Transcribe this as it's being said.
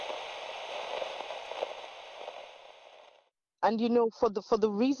And for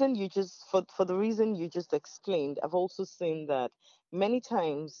the reason you just explained, I've also seen that many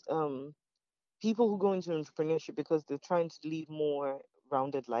times people who go into entrepreneurship because they're trying to live more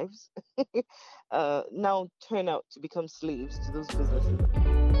rounded lives now turn out to become slaves to those businesses.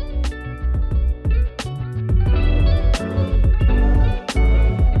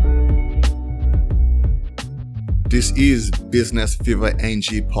 This is Business Fever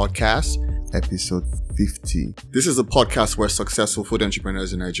NG Podcast, episode 50. This is a podcast where successful food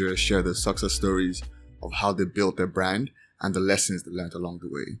entrepreneurs in Nigeria share the success stories of how they built their brand and the lessons they learned along the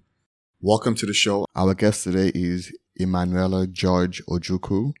way. Welcome to the show. Our guest today is Emmanuella George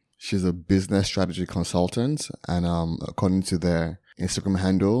Ojukwu. She's a business strategy consultant, and according to their Instagram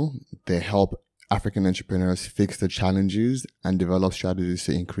handle, they help African entrepreneurs fix the challenges and develop strategies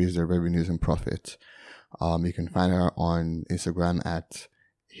to increase their revenues and profit. You can find her on Instagram at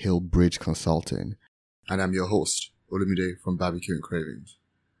Hillbridge Consulting. And I'm your host, Olumide from Barbecue and Cravings.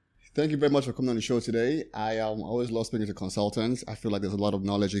 Thank you very much for coming on the show today. I always love speaking to consultants. I feel like there's a lot of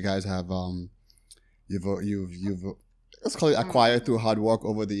knowledge you guys have you've let's call it acquired through hard work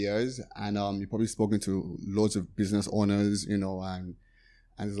over the years, and you've probably spoken to loads of business owners, and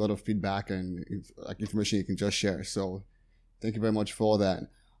there's a lot of feedback and information you can just share. So thank you very much for that.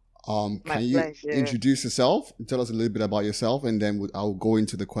 Can you introduce yourself and tell us a little bit about yourself, and then I'll go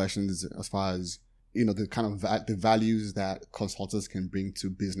into the questions as far as the kind of the values that consultants can bring to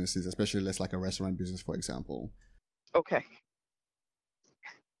businesses, especially let's like a restaurant business, for example. Okay.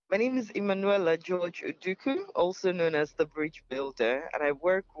 My name is Emmanuella George Ojukwu, also known as the Bridge Builder, and I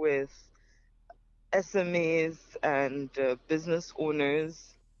work with SMEs and business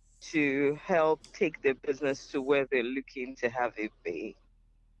owners to help take their business to where they're looking to have it be.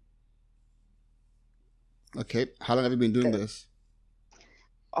 Okay. How long have you been doing this?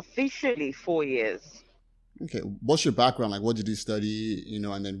 Officially 4 years. Okay. What's your background? Like, what did you study,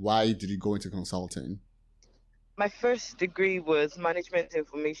 and then why did you go into consulting? My first degree was management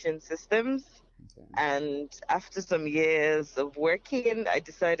information systems. Okay. And after some years of working, I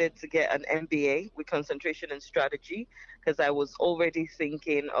decided to get an MBA with concentration in strategy because I was already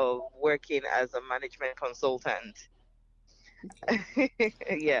thinking of working as a management consultant. Okay.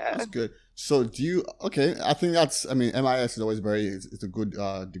 Yeah. That's good. So I think MIS is always it's a good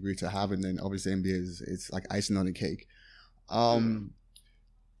degree to have. And then obviously MBA it's like icing on the cake. Let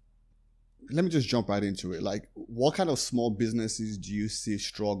me just jump right into it. Like, what kind of small businesses do you see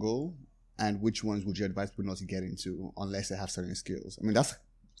struggle, and which ones would you advise people not to get into unless they have certain skills? I mean, that's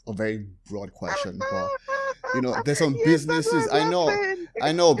a very broad question, but there's some businesses. I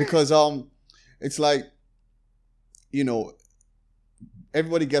know because it's like,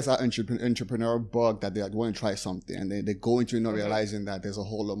 everybody gets that entrepreneur bug that they want to try something, and they go into it not realizing that there's a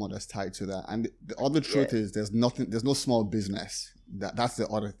whole lot more that's tied to that. And the other truth is there's no small business. That's the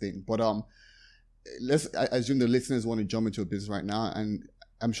other thing. But I assume the listeners want to jump into a business right now, and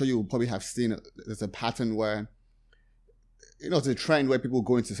I'm sure you will probably have seen there's a pattern where it's a trend where people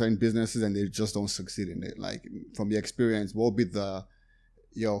go into certain businesses and they just don't succeed in it. Like, from your experience, what would be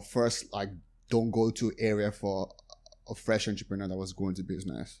your first don't go to area for a fresh entrepreneur that was going to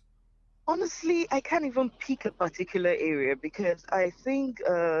business? Honestly, I can't even pick a particular area because I think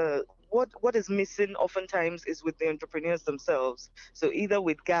what is missing oftentimes is with the entrepreneurs themselves. So either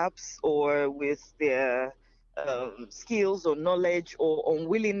with gaps or with their skills or knowledge or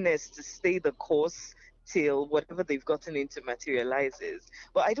unwillingness to stay the course till whatever they've gotten into materializes.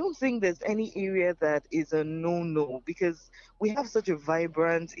 But I don't think there's any area that is a no-no because we have such a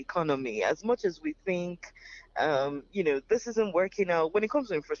vibrant economy. As much as we think, this isn't working out. When it comes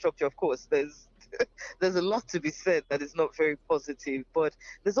to infrastructure, of course, there's a lot to be said that is not very positive, but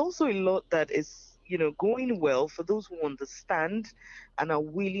there's also a lot that is going well for those who understand and are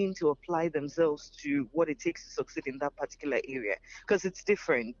willing to apply themselves to what it takes to succeed in that particular area, because it's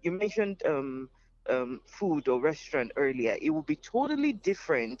different. You mentioned food or restaurant earlier. It will be totally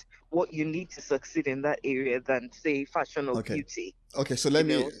different what you need to succeed in that area than, say, fashion or beauty. Okay, so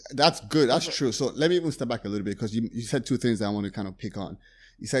that's good. That's true. So let me even step back a little bit, because you said two things that I want to kind of pick on.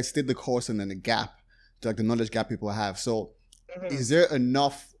 You said stay the course and then the gap, like the knowledge gap people have. So is there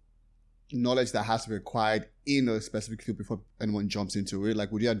enough knowledge that has to be acquired in a specific field before anyone jumps into it?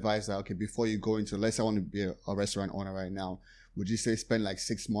 Like, would you advise that, okay, before you go into, let's say I want to be a restaurant owner right now, would you say spend like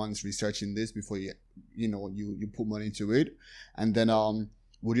 6 months researching this before you put money into it? And then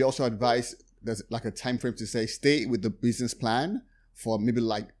would you also advise there's like a time frame to say stay with the business plan for maybe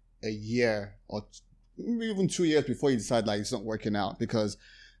like a year or maybe even 2 years before you decide like it's not working out? Because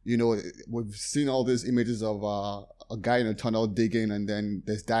we've seen all these images of a guy in a tunnel digging, and then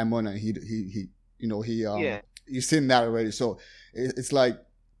there's diamond, and he you've seen that already. So it's like,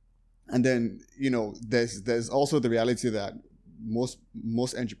 and then, there's also the reality that most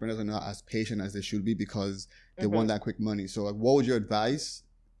entrepreneurs are not as patient as they should be because they want that quick money. So like, what would your advice?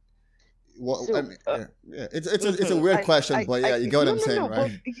 I mean, yeah. It's a weird question, but yeah, you get what I'm saying,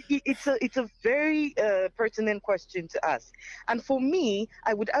 right? But it's a very pertinent question to ask, and for me,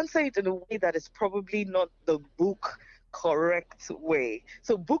 I would answer it in a way that is probably not the book correct way.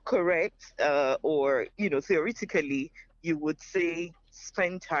 So book correct, or theoretically, you would say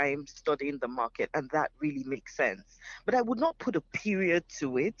spend time studying the market, and that really makes sense. But I would not put a period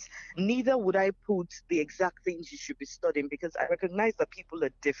to it. Neither would I put the exact things you should be studying because I recognize that people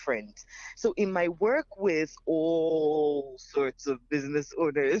are different. So in my work with all sorts of business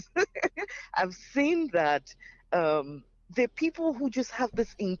owners, I've seen that there are people who just have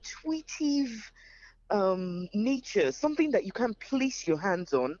this intuitive nature, something that you can't place your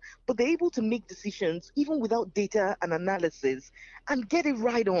hands on, but they're able to make decisions even without data and analysis and get it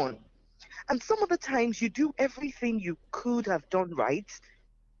right on. And some of the times you do everything you could have done right,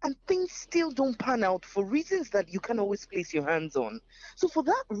 and things still don't pan out for reasons that you can always place your hands on. So for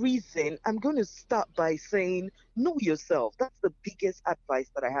that reason, I'm going to start by saying, know yourself. That's the biggest advice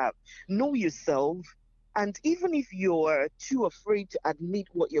that I have. Know yourself. And even if you're too afraid to admit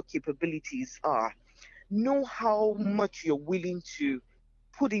what your capabilities are, know how much you're willing to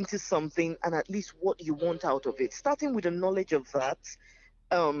put into something and at least what you want out of it. Starting with a knowledge of that,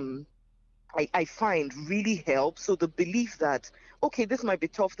 um, I find really helps. So the belief that, okay, this might be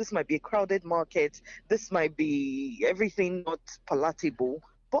tough, this might be a crowded market, this might be everything not palatable,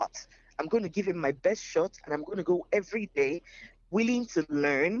 but I'm going to give it my best shot and I'm going to go every day, willing to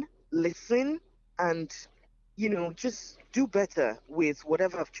learn, listen, and just do better with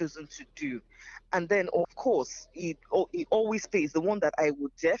whatever I've chosen to do. And then, of course, it always pays. The one that I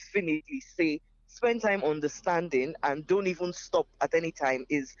would definitely say spend time understanding and don't even stop at any time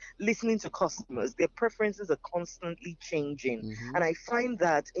is listening to customers. Their preferences are constantly changing. Mm-hmm. And I find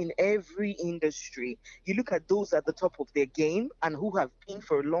that in every industry, you look at those at the top of their game and who have been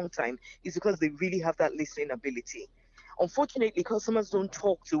for a long time, is because they really have that listening ability. Unfortunately, customers don't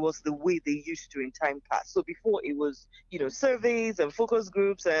talk to us the way they used to in time past. So before it was, surveys and focus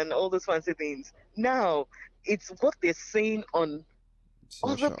groups and all those fancy things. Now it's what they're saying on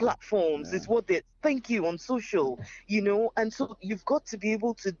other Social. platforms, Yeah. is what they thank you on social, and so you've got to be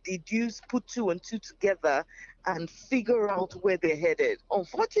able to deduce, put two and two together and figure out where they're headed.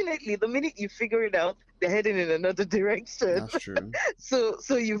 Unfortunately, the minute you figure it out, they're heading in another direction. That's true.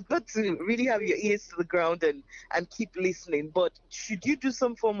 So you've got to really have your ears to the ground and keep listening. But should you do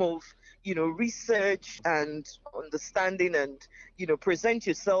some form of research and understanding and present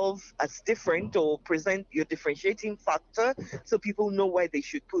yourself as different or present your differentiating factor so people know why they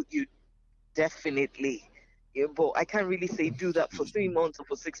should put you, definitely. Yeah, but I can't really say do that for 3 months or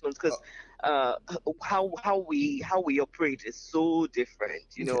for 6 months because how we operate is so different.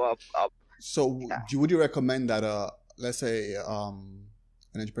 So would you recommend that let's say an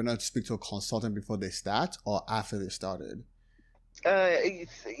entrepreneur speak to a consultant before they start or after they started?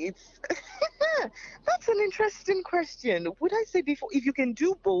 It's that's an interesting question. Would I say before? If you can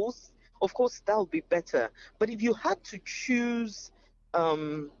do both, of course that would be better. But if you had to choose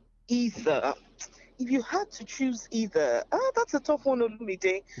either, that's a tough one,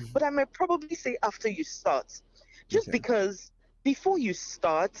 Olumide. But I might probably say after you start, just because before you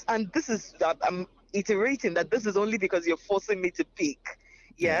start, and this is I'm iterating that this is only because you're forcing me to pick.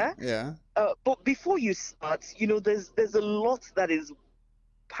 Yeah. But before you start, there's a lot that is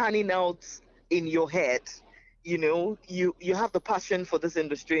panning out in your head. You have the passion for this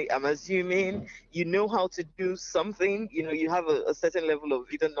industry, I'm assuming. You know how to do something. You have a certain level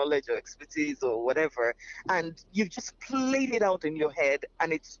of either knowledge or expertise or whatever, and you've just played it out in your head,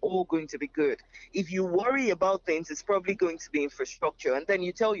 and it's all going to be good. If you worry about things, it's probably going to be infrastructure, and then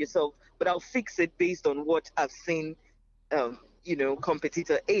you tell yourself, but I'll fix it based on what I've seen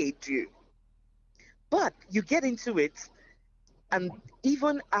competitor A do. But you get into it, and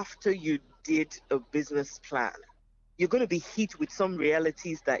even after you did a business plan, you're going to be hit with some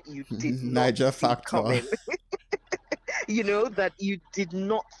realities that you did not Niger see factor. coming. That you did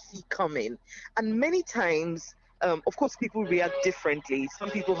not see coming. And many times, of course, people react differently. Some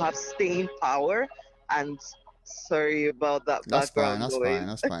people have staying power, and sorry about that background noise.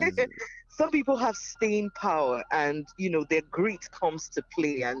 That's fine. Some people have staying power, and their grit comes to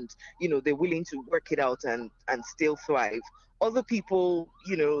play, and they're willing to work it out and still thrive. Other people,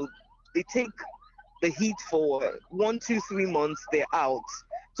 they take the heat for 1, 2, 3 months, they're out.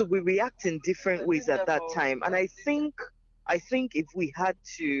 So we react in different ways at that time. And I think I think if we had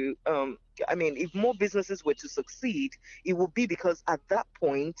to, if more businesses were to succeed, it would be because at that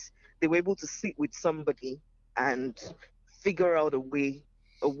point they were able to sit with somebody and figure out a way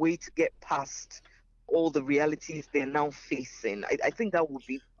to get past all the realities they're now facing. I think that would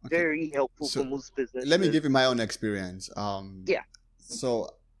be Okay. very helpful So for most let me give businesses. you my own experience. Yeah. So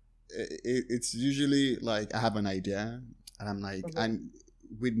it's usually like I have an idea, and I'm like, Mhm. and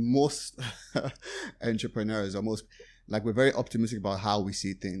with most entrepreneurs, almost like we're very optimistic about how we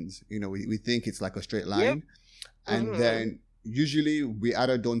see things. We think it's like a straight Yep. line, and Hmm. then usually we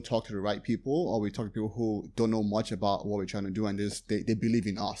either don't talk to the right people or we talk to people who don't know much about what we're trying to do, and they believe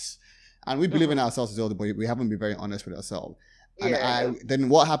in us. And we believe in Hmm. ourselves as well, but we haven't been very honest with ourselves. And Yeah. then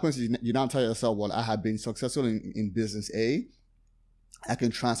what happens is you now tell yourself, well, I have been successful in business A. I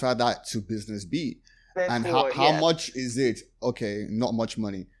can transfer that to business B. And Therefore, how yeah. much is it? Okay, not much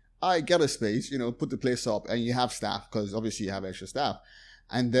money. I get a space, put the place up, and you have staff, because obviously you have extra staff.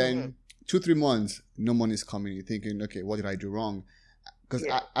 And Hmm. then 2-3 months, no money's coming. You're thinking, okay, what did I do wrong? Because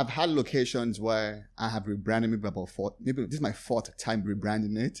Yeah. I've had locations where I have rebranded maybe about maybe this is my fourth time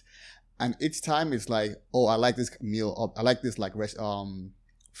rebranding it. And each time it's like, oh, I like this meal, I like this like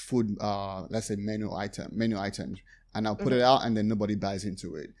food, let's say menu items, and I'll put it Hmm. out, and then nobody buys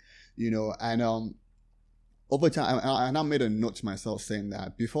into it, and over time, and I made a note to myself saying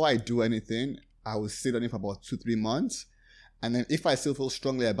that before I do anything, I will sit on it for about 2-3 months, and then if I still feel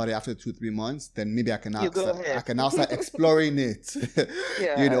strongly about it after 2-3 months, then maybe You go I ahead. can now start exploring it, you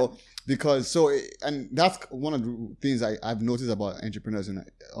Yeah. know, because and that's one of the things I've noticed about entrepreneurs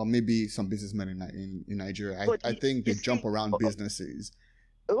or maybe some businessmen in Nigeria. But I think you they jump see, around businesses.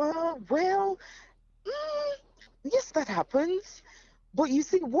 well, mm, yes, that happens. But you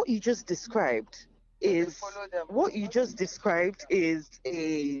see, what you just described is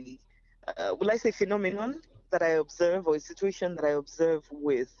a, will I say, phenomenon that I observe, or a situation that I observe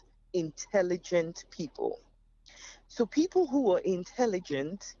with intelligent people. So people who are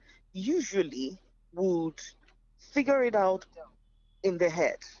intelligent usually would figure it out in their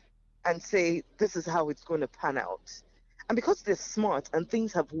head and say, this is how it's going to pan out. And because they're smart and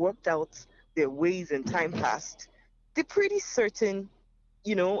things have worked out their ways in time past, they're pretty certain,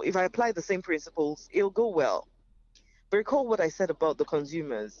 if I apply the same principles, it'll go well. But recall what I said about the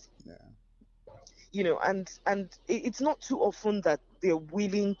consumers, Yeah. and it's not too often that they're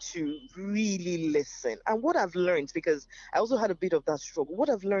willing to really listen. And what I've learned, because I also had a bit of that struggle, what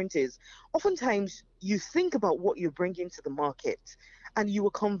I've learned is oftentimes you think about what you're bringing to the market and you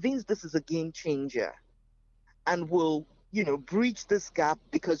are convinced this is a game changer and will, breach this gap,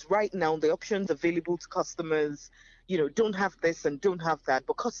 because right now the options available to customers, don't have this and don't have that,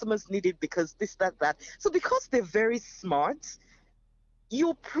 but customers need it because this, that, that. So because they're very smart,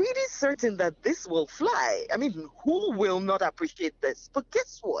 you're pretty certain that this will fly. I mean, who will not appreciate this? But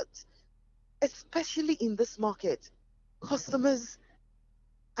guess what? Especially in this market, customers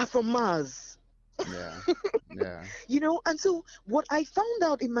are from Mars. Yeah. Yeah. And so what I found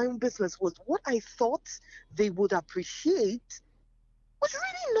out in my own business was what I thought they would appreciate was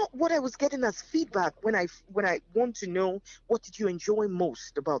really not what I was getting as feedback when I want to know, what did you enjoy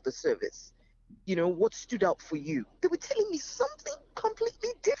most about the service? What stood out for you? They were telling me something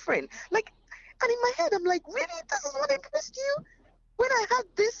completely different. Like, and in my head, I'm like, really? This is what impressed you? When I had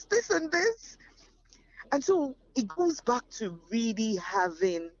this, this, and this? And so it goes back to really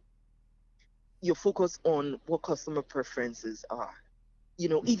having your focus on what customer preferences are.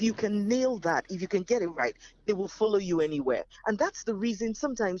 If you can nail that, if you can get it right, they will follow you anywhere. And that's the reason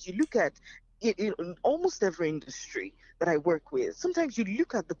sometimes you look at it in almost every industry that I work with. Sometimes you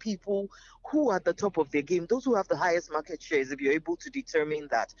look at the people who are at the top of their game, those who have the highest market shares, if you're able to determine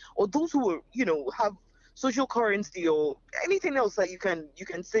that, or those who are, have social currency or anything else that you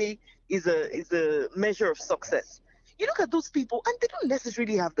can say is a measure of success. You look at those people and they don't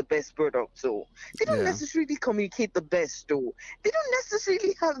necessarily have the best product, so they don't Yeah. necessarily communicate the best, though. They don't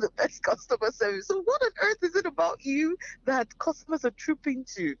necessarily have the best customer service. So what on earth is it about you that customers are trooping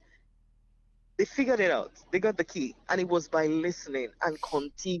to? They figured it out. They got the key. And it was by listening and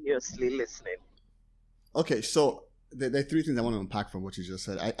continuously listening. Okay, so there are three things I want to unpack from what you just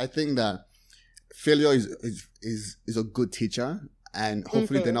said. I think that failure is a good teacher, and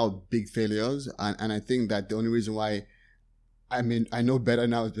hopefully they're Mm-hmm. not big failures. And I think that the only reason why I know better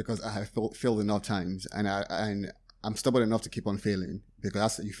now is because I have failed enough times, and I'm stubborn enough to keep on failing,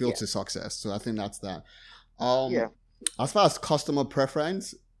 because you fail Yeah. to success. So I think that's that. Yeah. As far as customer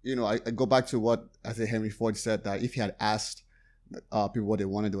preference, I go back to what I say Henry Ford said, that if he had asked people what they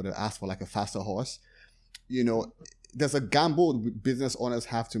wanted, they would have asked for like a faster horse. There's a gamble business owners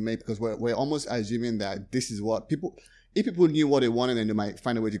have to make, because we're almost assuming that this is what people, if people knew what they wanted, then they might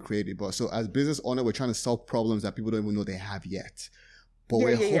find a way to create it. But so as business owner, we're trying to solve problems that people don't even know they have yet. But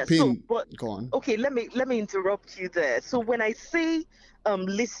we're So, hoping. but Go on. okay, let me interrupt you there. So when I say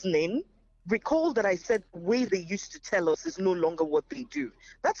listening, recall that I said the way they used to tell us is no longer what they do.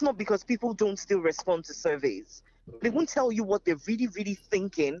 That's not because people don't still respond to surveys. They won't tell you what they're really, really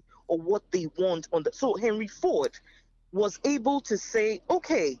thinking or what they want on the. So Henry Ford was able to say,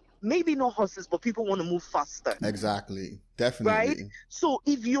 okay, maybe not horses, but people want to move faster. Exactly. Right? Definitely. So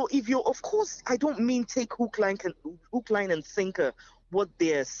if you're of course, I don't mean take hook, line and sinker what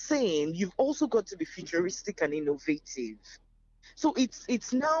they're saying. You've also got to be futuristic and innovative. So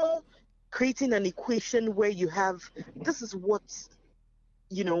it's now creating an equation where you have, this is what,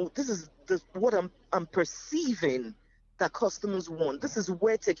 this is what I'm perceiving that customers want. This is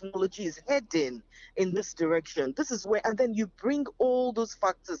where technology is heading in this direction. This is where, and then you bring all those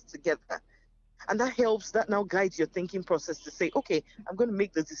factors together. And that now guides your thinking process to say, okay, I'm going to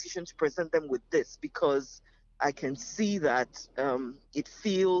make the decision to present them with this because I can see that it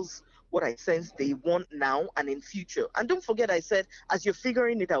feels what I sense they want now and in future. And don't forget, I said, as you're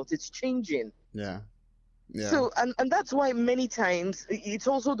figuring it out, it's changing. Yeah. Yeah. So, and that's why many times, it's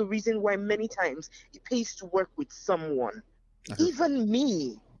also the reason why many times it pays to work with someone, even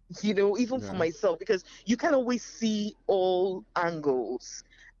me, even for myself, because you can't always see all angles.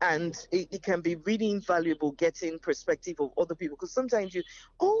 And it can be really invaluable getting perspective of other people, because sometimes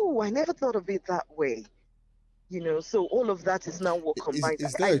I never thought of it that way. So all of that is now what combines.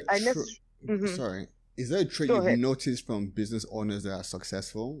 Is there sorry. Is there a trait you've noticed from business owners that are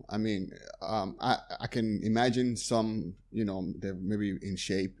successful? I mean, I can imagine some, they're maybe in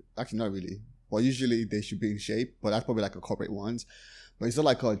shape. Actually, not really. Well, usually they should be in shape, but that's probably like a corporate ones. But is there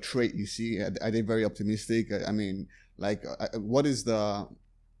like a trait you see? Are they very optimistic? I mean, like, what is the...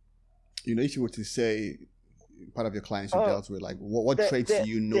 if you were to say part of your clients you dealt with, like what traits do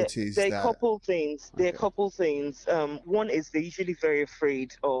you notice? There are a couple things. There are a couple things. One is they're usually very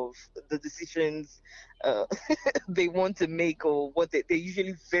afraid of the decisions they want to make, or what they're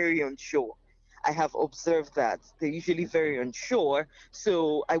usually very unsure. I have observed that they're usually very unsure.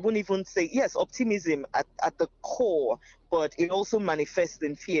 So I wouldn't even say, yes, optimism at the core, but it also manifests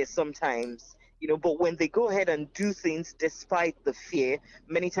in fear sometimes. But when they go ahead and do things despite the fear,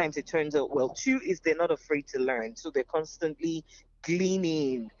 many times it turns out well. Two is they're not afraid to learn. So they're constantly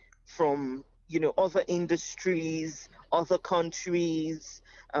gleaning from, other industries, other countries,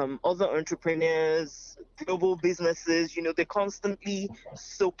 other entrepreneurs, global businesses. They're constantly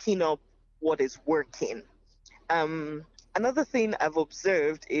soaking up what is working. Another thing I've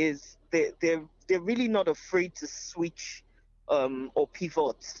observed is they're really not afraid to switch or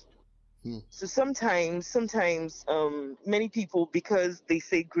pivot. So sometimes, many people, because they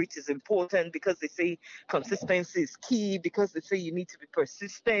say grit is important, because they say consistency is key, because they say you need to be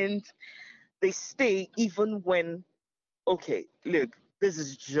persistent, they stay even when, okay, look, this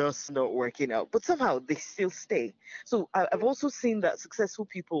is just not working out. But somehow they still stay. So I've also seen that successful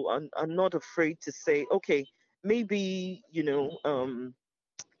people are not afraid to say, okay, maybe,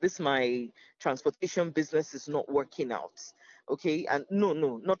 this my transportation business is not working out. Okay, and no,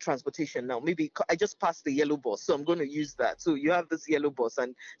 not transportation now. Maybe I just passed the yellow bus, so I'm going to use that. So you have this yellow bus,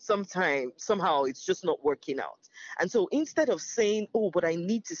 and somehow it's just not working out. And so instead of saying, oh, but I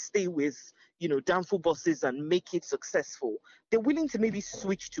need to stay with, downfall buses and make it successful, they're willing to maybe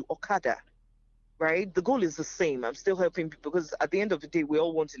switch to Okada. Right? The goal is the same. I'm still helping people, because at the end of the day, we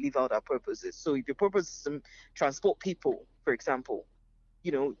all want to live out our purposes. So if your purpose is to transport people, for example,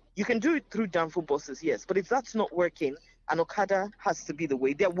 you can do it through downfall buses, yes. But if that's not working, an Okada has to be the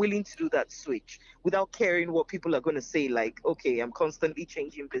way. They're willing to do that switch without caring what people are going to say, like, okay, I'm constantly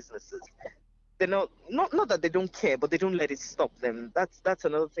changing businesses. They're not that they don't care, but they don't let it stop them. That's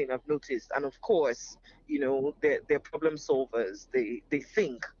another thing I've noticed. And of course, they're problem solvers. They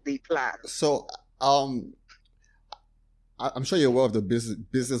think, they plan. So I'm sure you're aware of the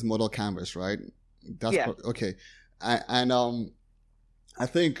business model canvas, right? That's okay. And I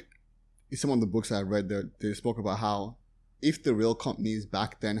think in some of the books I read, they spoke about how if the real companies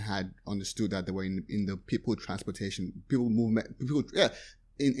back then had understood that they were in the people transportation, people movement,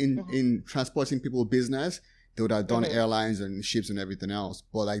 in transporting people business, they would have done airlines and ships and everything else.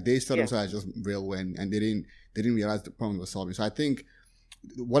 But like they saw themselves as just railway, and they didn't realize the problem they were solving. So I think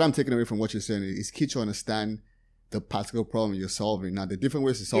what I'm taking away from what you're saying is key to understand the particular problem you're solving. Now, the different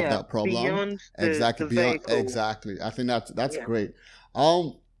ways to solve that problem. Beyond exactly. I think that's great.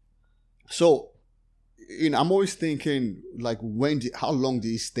 So, I'm always thinking, like, how long do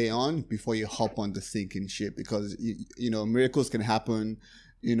you stay on before you hop on the sinking ship? Because, miracles can happen.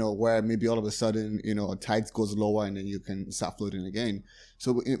 where maybe all of a sudden, tides goes lower and then you can start floating again.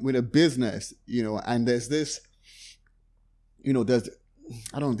 So with a business, and there's this, there's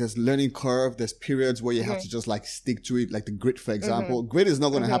learning curve. There's periods where you have to just like stick to it. Like the grit, for example, grit is not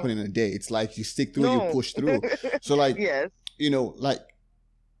going to happen in a day. It's like you stick through, you push through. So like, yes.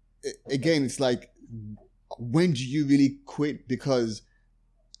 Again, it's like, when do you really quit? Because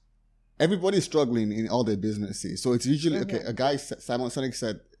everybody's struggling in all their businesses. So it's usually, a guy, Simon Sinek,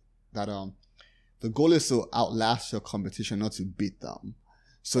 said that the goal is to outlast your competition, not to beat them.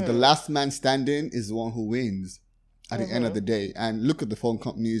 So the last man standing is the one who wins at the end of the day. And look at the phone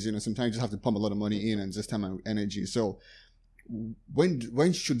companies, sometimes you just have to pump a lot of money in and just time and energy. So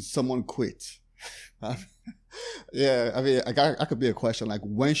when should someone quit? Yeah, I mean, I could be a question like,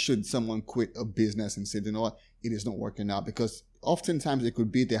 when should someone quit a business and say, you know what, it is not working out? Because oftentimes it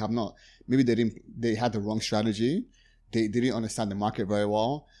could be they had the wrong strategy. They didn't understand the market very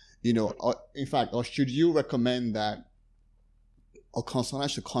well. Or should you recommend that a consultant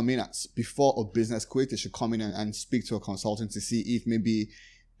should come in before a business quit? They should come in and speak to a consultant to see if maybe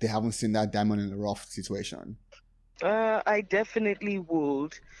they haven't seen that diamond in the rough situation. I definitely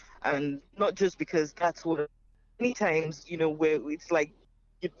would. And not just because that's what many times, where it's like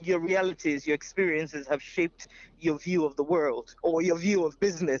your realities, your experiences have shaped your view of the world or your view of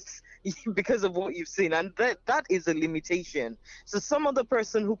business because of what you've seen. And that is a limitation. So some other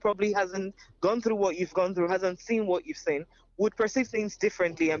person who probably hasn't gone through what you've gone through, hasn't seen what you've seen, would perceive things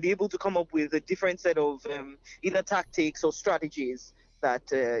differently and be able to come up with a different set of either tactics or strategies that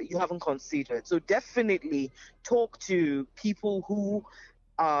you haven't considered. So definitely talk to people who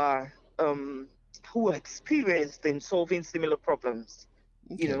are experienced in solving similar problems.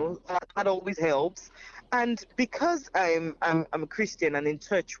 Okay. That always helps. And because I'm a Christian and in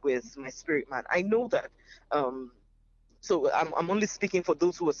touch with my spirit man, I know that so I'm only speaking for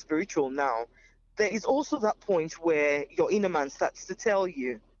those who are spiritual now. There is also that point where your inner man starts to tell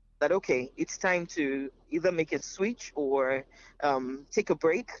you that, okay, it's time to either make a switch or take a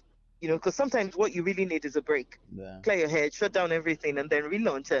break, because sometimes what you really need is a break. Yeah. Clear your head, shut down everything, and then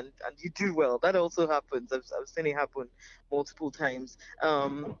relaunch, and you do well. That also happens. I've seen it happen multiple times.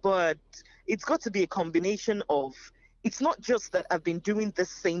 But it's got to be a combination of, it's not just that I've been doing the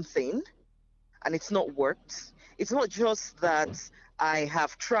same thing and it's not worked. It's not just that I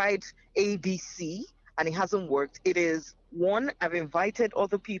have tried ABC and it hasn't worked. It is, one, I've invited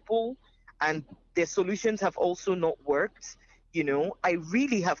other people and their solutions have also not worked. I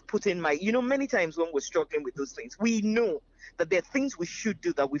really have put in my, many times when we're struggling with those things, we know that there are things we should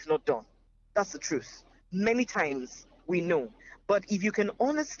do that we've not done. That's the truth. Many times we know. But if you can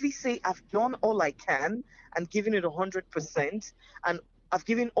honestly say, I've done all I can and given it 100%, and I've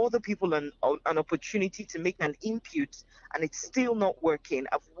given other people an opportunity to make an input and it's still not working.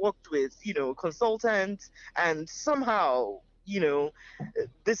 I've worked with, consultants, and somehow,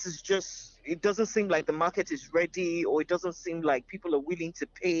 this is just, it doesn't seem like the market is ready, or it doesn't seem like people are willing to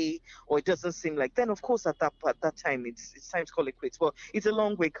pay, or it doesn't seem like, then of course at that time it's time to call it quits. Well, it's a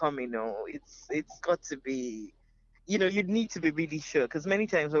long way coming. It's got to be, you need to be really sure, because many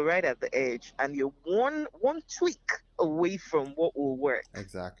times we're right at the edge and you're one tweak away from what will work.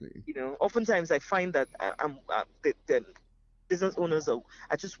 Exactly. Oftentimes I find that the business owners are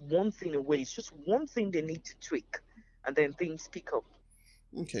just one thing away. It's just one thing they need to tweak, and then things pick up.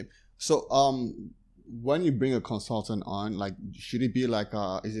 Okay. So when you bring a consultant on, like, should it be like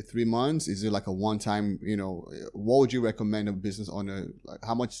is it 3 months? Is it like a one-time, what would you recommend a business owner, like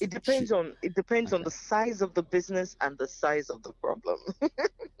how much? It depends on the size of the business and the size of the problem.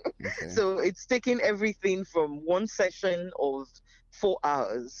 Okay. So it's taking everything from one session of 4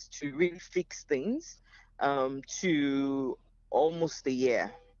 hours to really fix things to almost a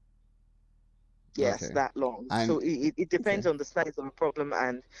year. Yes, Okay. that long. So it depends on the size of a problem,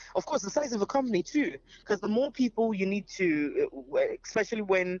 and of course the size of a company too, because the more people you need to, especially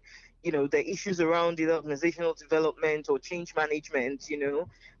when there are issues around either organizational development or change management,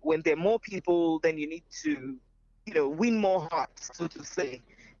 when there are more people, then you need to win more hearts, so to say,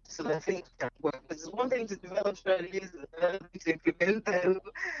 so that things can work. Because it's one thing to develop strategies, another thing to implement them.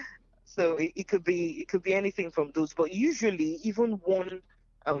 So it could be anything from those, but usually even one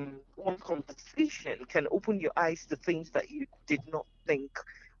conversation can open your eyes to things that you did not think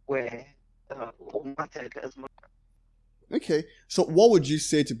were or mattered as much. Okay, so what would you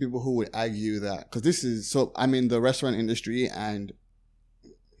say to people who would argue that, because this is, so I'm in the restaurant industry, and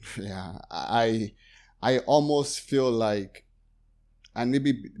yeah, I almost feel like, and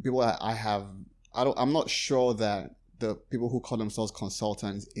maybe people I'm not sure that the people who call themselves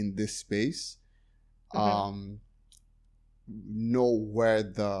consultants in this space, know where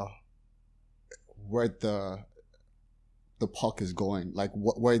the puck is going, like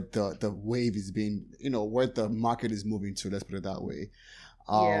where the wave is being, where the market is moving to. Let's put it that way.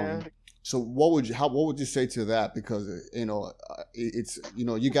 Yeah. Um, so what would you say to that? Because it's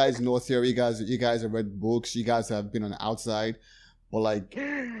you guys know theory, you guys have read books, you guys have been on the outside, but like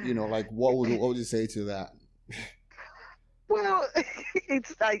like what would you say to that? Well,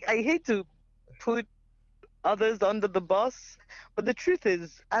 I hate to put others under the bus, but the truth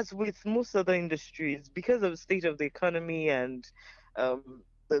is, as with most other industries, because of the state of the economy and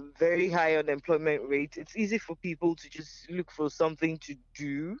the very high unemployment rate, it's easy for people to just look for something to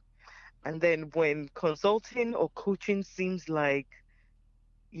do. And then when consulting or coaching seems like,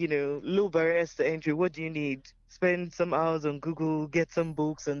 low barriers to entry, what do you need? Spend some hours on Google, get some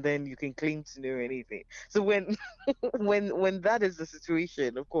books, and then you can claim to know anything. So when when that is the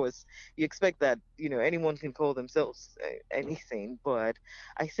situation, of course, you expect that, anyone can call themselves anything. But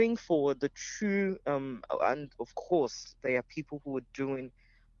I think for the true, and of course, there are people who are doing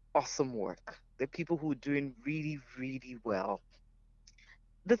awesome work. There are people who are doing really, really well.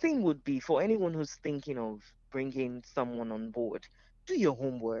 The thing would be for anyone who's thinking of bringing someone on board, do your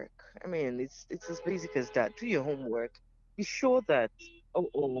homework. I mean, it's as basic as that. Do your homework. Be sure that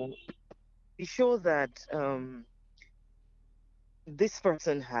be sure that this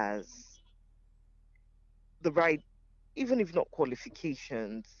person has the right, even if not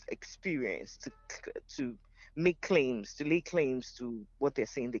qualifications, experience to make claims, to lay claims to what they're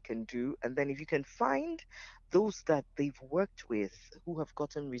saying they can do. And then if you can find those that they've worked with who have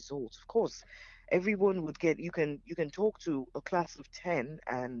gotten results, of course, everyone would get. You can talk to a class of 10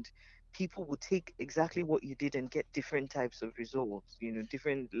 and people would take exactly what you did and get different types of results.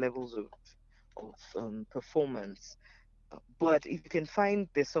 Different levels of performance. But if you can find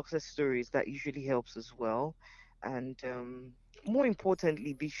the success stories, that usually helps as well. And more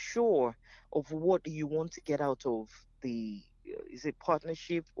importantly, be sure of what you want to get out of the is it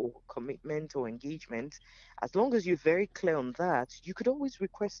partnership or commitment or engagement. As long as you're very clear on that, you could always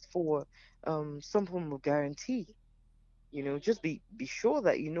request for some form of guarantee. Just be sure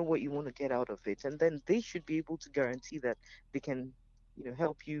that you know what you want to get out of it, and then they should be able to guarantee that they can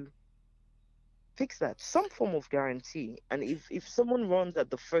help you fix that, some form of guarantee. And if someone runs at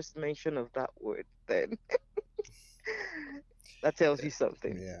the first mention of that word, then that tells you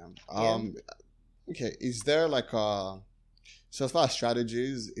something. Yeah. Yeah. Okay. Is there like so as far as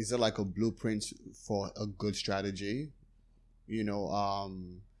strategies, is there like a blueprint for a good strategy? You know,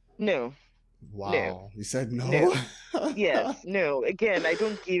 No, no, wow. You said no. no. Yes, no. Again, I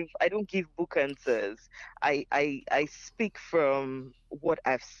don't give book answers. I speak from what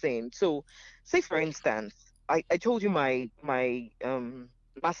I've seen. So, say for instance, I told you my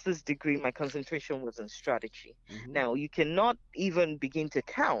master's degree, my concentration was in strategy. Hmm. Now, you cannot even begin to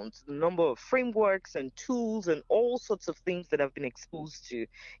count the number of frameworks and tools and all sorts of things that I've been exposed to,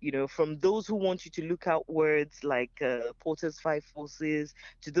 from those who want you to look out words like Porter's Five Forces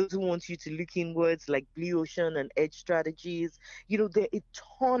to those who want you to look inwards like blue ocean and edge strategies. There are a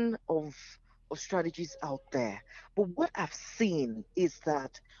ton of strategies out there. But what I've seen is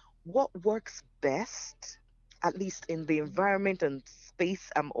that what works best, at least in the environment and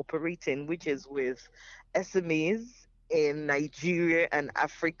space I'm operating, which is with SMEs in Nigeria and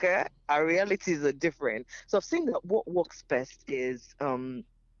Africa, our realities are different. So I've seen that what works best is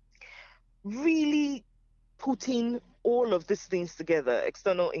really putting all of these things together,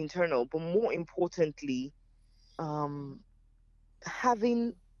 external, internal, but more importantly, um,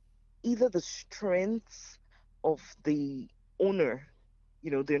 having either the strengths of the owner,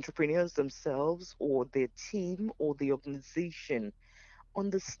 the entrepreneurs themselves, or their team, or the organization,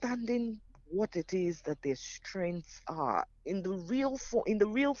 understanding what it is that their strengths are in the in the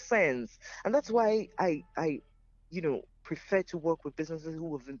real sense. And that's why I prefer to work with businesses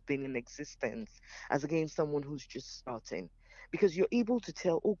who have been in existence as against someone who's just starting, because you're able to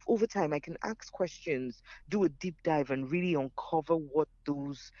tell over time. I can ask questions, do a deep dive, and really uncover what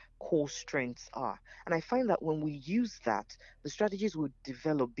those core strengths are. And I find that when we use that, the strategies we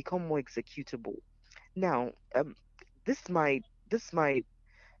develop become more executable. Now, this might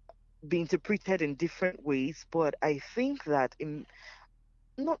be interpreted in different ways, but I think that in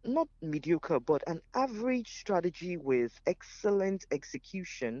not mediocre, but an average strategy with excellent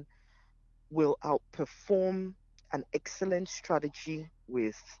execution will outperform an excellent strategy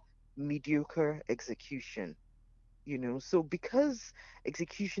with mediocre execution. So because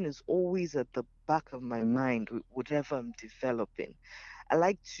execution is always at the back of my mind with whatever I'm developing, I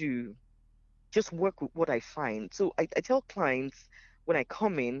like to just work with what I find. So I tell clients when I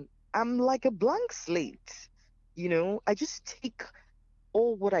come in, I'm like a blank slate. I just take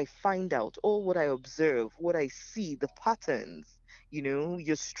all what I find out, all what I observe, what I see, the patterns,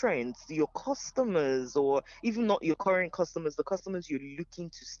 your strengths, your customers, or even not your current customers, the customers you're looking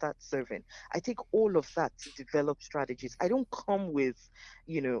to start serving. I take all of that to develop strategies. I don't come with,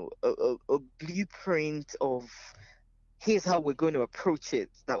 a blueprint of here's how we're going to approach it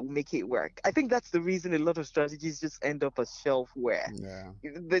that will make it work. I think that's the reason a lot of strategies just end up as shelfware. Yeah.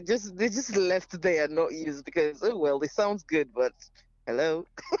 They're just left there not used because, oh well, it sounds good, but hello.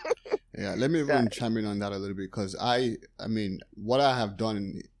 Yeah, let me So even chime in on that a little bit because I mean, what I have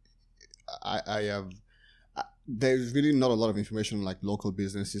done, I have. There's really not a lot of information on like local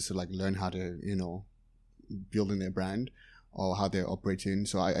businesses to like learn how to building their brand or how they're operating.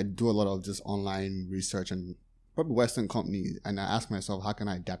 So I do a lot of just online research and probably Western companies, and I ask myself how can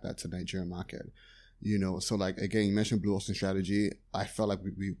I adapt that to the Nigerian market. So like again, you mentioned Blue Ocean strategy. I felt like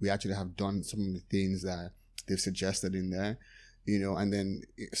we actually have done some of the things that they've suggested in there. And then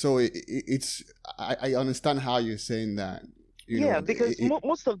so it's I understand how you're saying that. yeah, because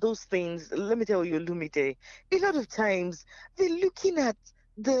most of those things, let me tell you, Lumite, a lot of times they're looking at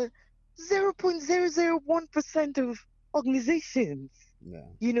the 0.001% of organizations.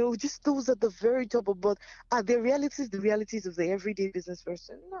 Yeah. Just those at the very top of, but are the realities of the everyday business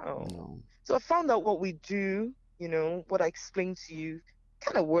person? No. No. So I found out what we do, what I explained to you,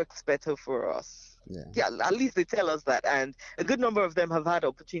 kind of works better for us. Yeah. Yeah, at least they tell us that. And a good number of them have had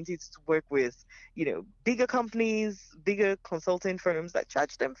opportunities to work with, bigger companies, bigger consulting firms that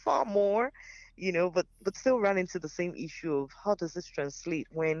charge them far more, but still run into the same issue of how does this translate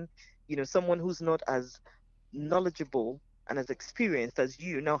when, someone who's not as knowledgeable and as experienced as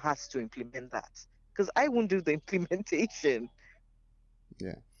you now has to implement that. Because I won't do the implementation.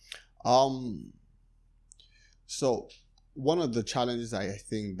 Yeah. So one of the challenges I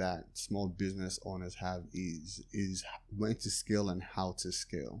think that small business owners have is when to scale and how to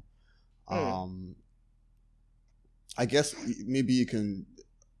scale. Mm. I guess maybe you can.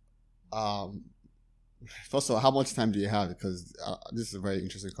 First of all, how much time do you have? Because this is a very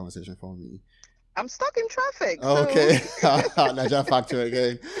interesting conversation for me. I'm stuck in traffic, so Okay, Niger factor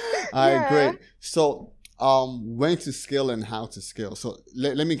again. All right, yeah. great. So, when to scale and how to scale. So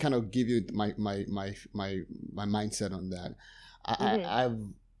let me kind of give you my mindset on that.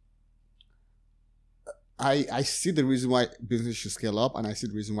 Hmm. I see the reason why business should scale up, and I see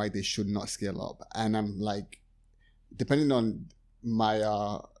the reason why they should not scale up. And I'm like, depending on my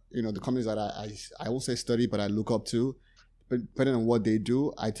the companies that I won't say study, but I look up to. But depending on what they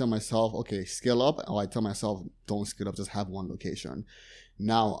do, I tell myself, okay, scale up, or I tell myself, don't scale up, just have one location.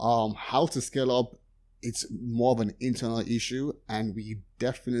 Now, how to scale up, it's more of an internal issue, and we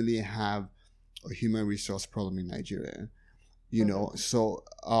definitely have a human resource problem in Nigeria. Hmm. So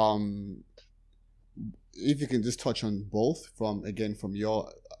if you can just touch on both from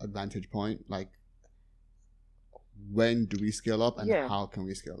your advantage point, like when do we scale up and Yeah. how can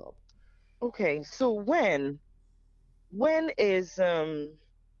we scale up? Okay. So when is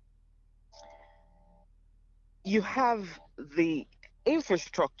you have the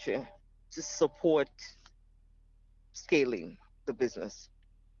infrastructure to support scaling the business.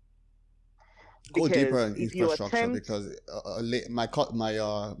 Go deeper Because in if you infrastructure attempt, because my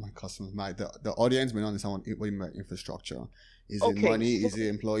customers, the audience may not understand what you mean by infrastructure. Is it okay, money? so Is it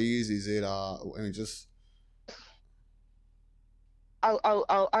employees? Is it just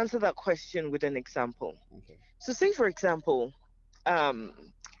I'll answer that question with an example. okay? So say for example, um,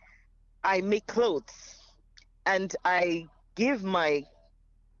 I make clothes and I give my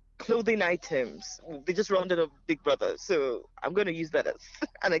clothing items. They just rounded up Big Brother, so I'm going to use that as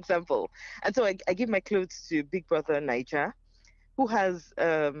an example. And so I give my clothes to Big Brother Niger, who has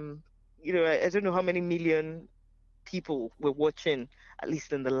I don't know how many million people were watching, at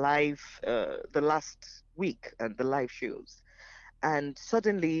least in the last week and the live shows. And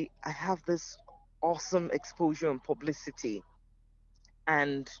suddenly I have this awesome exposure and publicity.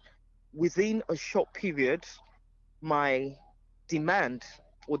 And within a short period, my demand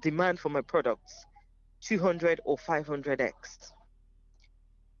demand for my products 200 or 500x.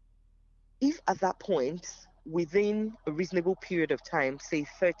 If at that point, within a reasonable period of time, say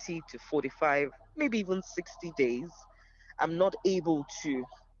 30 to 45, maybe even 60 days, I'm not able to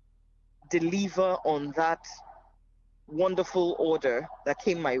deliver on that wonderful order that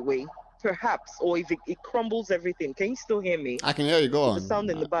came my way, perhaps, or if it crumbles everything. Can you still hear me? I can hear you. Go There's a on. sound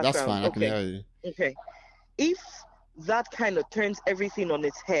in the That's background. fine. I can Okay. hear you. Okay. If that kind of turns everything on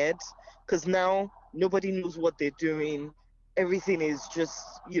its head, because now nobody knows what they're doing, everything is just,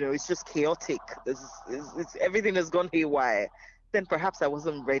 it's just chaotic. Everything has gone haywire. then perhaps I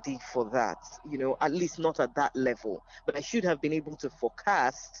wasn't ready for that, at least not at that level. But I should have been able to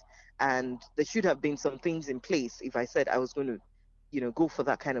forecast, and there should have been some things in place if I said I was going to, go for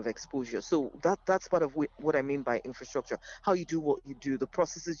that kind of exposure. So that's part of what I mean by infrastructure. How you do what you do, the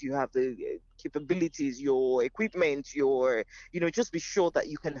processes you have, the capabilities, your equipment, just be sure that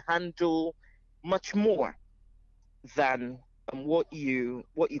you can handle much more than what you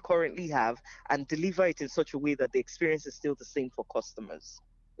currently have, and deliver it in such a way that the experience is still the same for customers,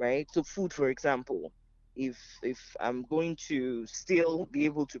 right? So food, for example, if I'm going to still be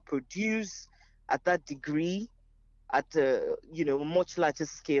able to produce at that degree, at a much larger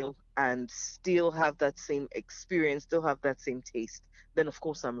scale, and still have that same experience, still have that same taste, then of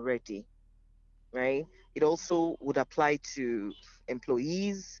course I'm ready, right? It also would apply to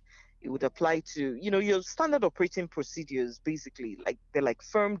employees. It would apply to, your standard operating procedures, basically. Like they're like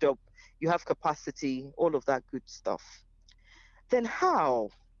firmed up, you have capacity, all of that good stuff. Then how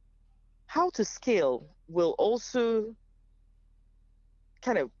to scale will also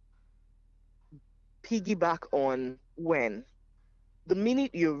kind of piggyback on when. The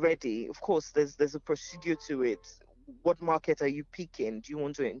minute you're ready, of course, there's a procedure to it. What market are you picking? Do you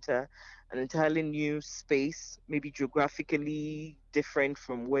want to enter an entirely new space, maybe geographically different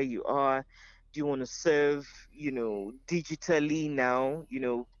from where you are? Do you want to serve, digitally now?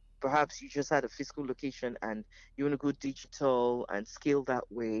 Perhaps you just had a physical location and you want to go digital and scale that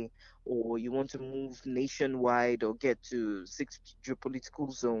way, or you want to move nationwide or get to 6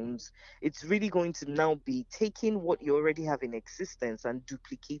 geopolitical zones. It's really going to now be taking what you already have in existence and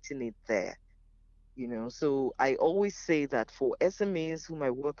duplicating it there. So I always say that for SMEs whom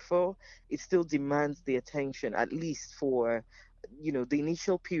I work for, it still demands the attention, at least for the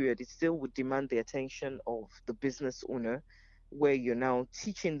initial period. It still would demand the attention of the business owner, where you're now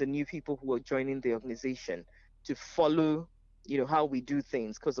teaching the new people who are joining the organization to follow how we do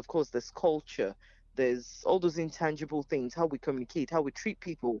things, because of course there's culture, there's all those intangible things, how we communicate, how we treat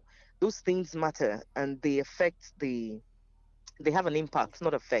people. Those things matter, and they have an impact,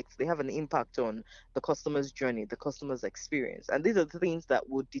 not effect. They have an impact on the customer's journey, the customer's experience. And these are the things that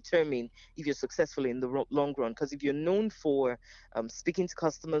would determine if you're successful in the long run. Because if you're known for speaking to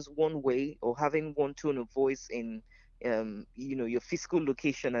customers one way, or having one tone of voice in your physical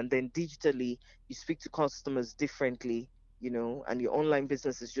location, and then digitally you speak to customers differently, and your online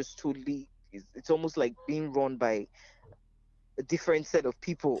business is just totally, it's almost like being run by a different set of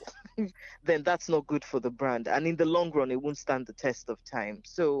people, then that's not good for the brand. And in the long run, it won't stand the test of time.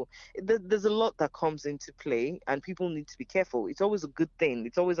 So there's a lot that comes into play, and people need to be careful. It's always a good thing.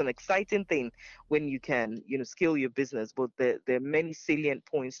 It's always an exciting thing when you can, scale your business, but there are many salient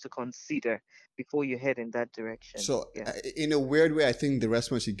points to consider before you head in that direction. So Yeah. in a weird way, I think the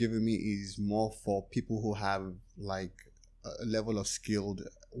response you're giving me is more for people who have like a level of skilled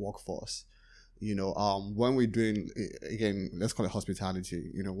workforce. When we're doing, again, let's call it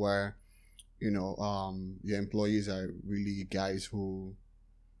hospitality, where, your employees are really guys who,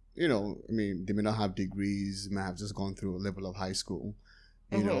 they may not have degrees, may have just gone through a level of high school,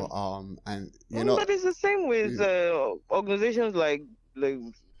 and, But it's the same with organizations like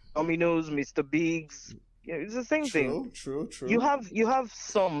Domino's, Mr. Biggs. It's the same thing. True. You have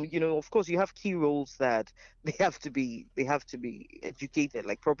some, of course you have key roles that they have to be educated,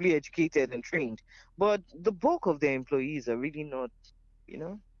 like properly educated and trained, but the bulk of their employees are really not,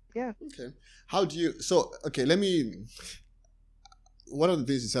 yeah. Okay. One of the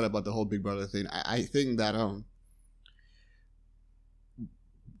things you said about the whole Big Brother thing, I think that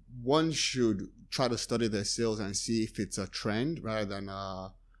one should try to study their sales and see if it's a trend rather than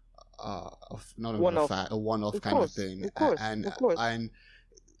not a one-off kind of thing. Of course. And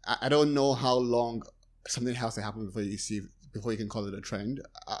I don't know how long something has to happen before you can call it a trend.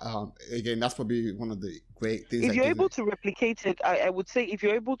 Again, that's probably one of the great things. If you're able to replicate it, I would say if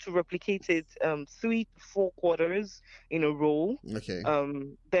you're able to replicate it 3 to 4 quarters in a row, okay,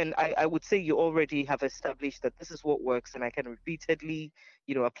 then I would say you already have established that this is what works, and I can repeatedly,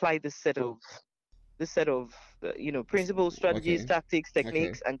 apply this set of principles, strategies, tactics,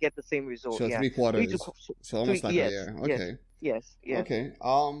 techniques, and get the same result. So 3 quarters. So almost like a year. Okay. Yes. Okay.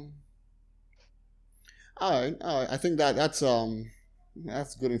 All right. I think that's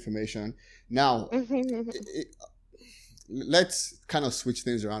good information. Now, let's kind of switch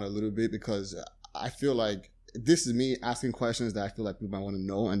things around a little bit, because I feel like this is me asking questions that I feel like people might want to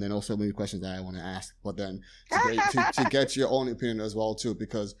know, and then also maybe questions that I want to ask, but then to get your own opinion as well too,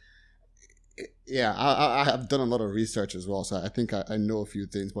 because I have done a lot of research as well, so I think I know a few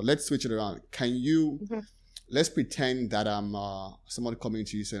things. But let's switch it around. Can you? Let's pretend that I'm someone coming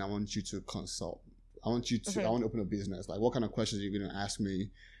to you saying I want you to consult. I want to open a business. Like, what kind of questions are you going to ask me?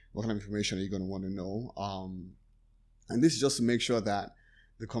 What kind of information are you going to want to know? And this is just to make sure that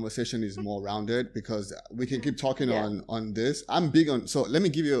the conversation is more rounded, because we can keep talking on this. I'm big on, so let me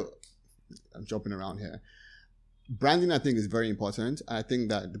give you, I'm jumping around here. Branding, I think, is very important. I think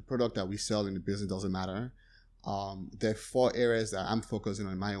that the product that we sell in the business doesn't matter. There are 4 areas that I'm focusing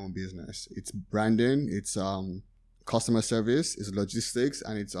on in my own business. It's branding, it's customer service, it's logistics,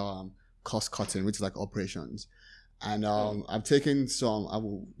 and it's cost cutting, which is like operations. And I've taken some,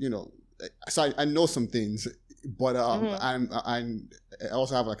 so I know some things, but I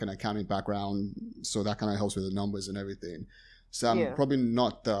also have like an accounting background, so that kind of helps with the numbers and everything. So I'm probably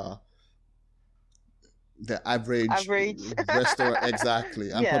not the average restaurant.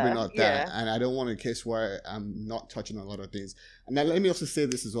 Exactly. I'm probably not that. And I don't want a case where I'm not touching on a lot of things. And then let me also say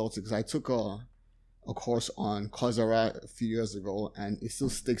this as well, because I took a course on Coursera a few years ago, and it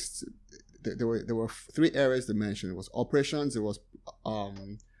still sticks to, there were 3 areas they mentioned. It was operations, it was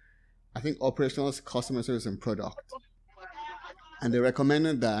I think operations, customer service, and product. And they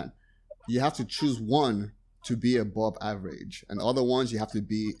recommended that you have to choose one to be above average, and other ones you have to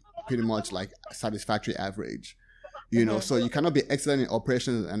be pretty much like satisfactory average. So you cannot be excellent in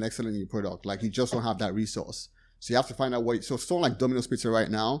operations and excellent in your product. Like, you just don't have that resource. So you have to find out what. So someone like Domino's Pizza right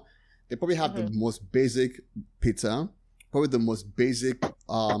now, they probably have the most basic pizza, probably the most basic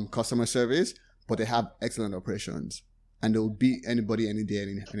customer service, but they have excellent operations. And they'll beat anybody any day,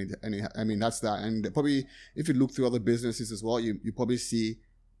 any. I mean, that's that. And probably, if you look through other businesses as well, you probably see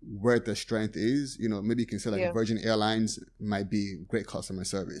where the strength is. Maybe you can say like Virgin Airlines might be great customer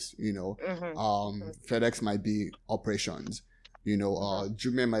service. FedEx might be operations.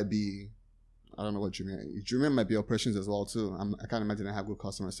 Jumia might be, I don't know what Jumia might be operations as well too. I can't imagine they have good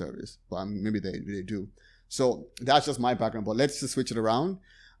customer service, but maybe they do. So that's just my background. But let's just switch it around.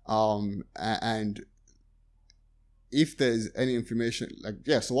 And if there's any information,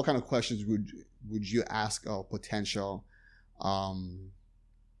 so what kind of questions would you ask a potential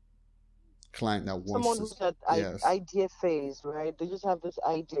client that wants someone who's at idea phase, right? They just have this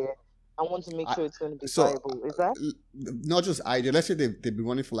idea. I want to make sure it's going to be viable. Is that not just idea? Let's say they've been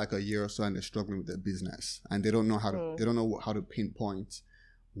running for like a year or so, and they're struggling with their business, and they don't know how to pinpoint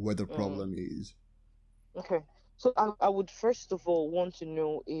where the problem is. Okay. So I would first of all want to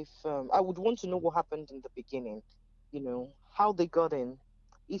know if I would want to know what happened in the beginning. How they got in,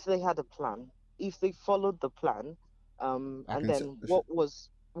 if they had a plan, if they followed the plan, and then what was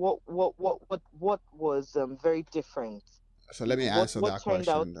very different. So let me answer that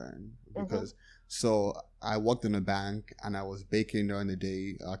question then, because so I worked in a bank, and I was baking during the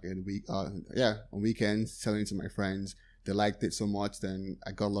day, like on weekends, selling to my friends. They liked it so much, then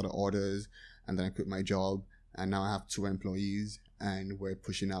I got a lot of orders, and then I quit my job, and now I have 2 employees, and we're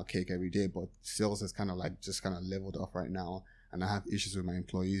pushing out cake every day. But sales is kind of leveled off right now, and I have issues with my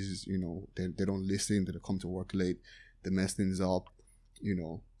employees. They don't listen, they come to work late, they mess things up.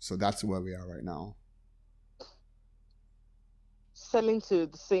 So that's where we are right now. Selling to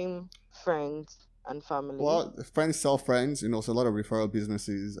the same friends and family. Well, friends sell friends. So a lot of referral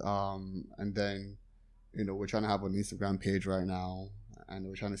businesses. And then, we're trying to have an Instagram page right now, and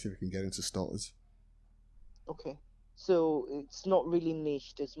we're trying to see if we can get into stores. Okay, so it's not really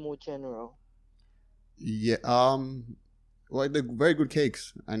niched; it's more general. Yeah. Well, they're very good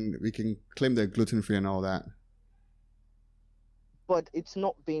cakes, and we can claim they're gluten-free and all that. But it's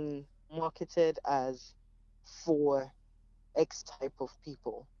not been marketed as for X type of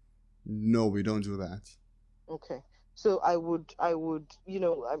people. No, we don't do that. Okay. So I would, I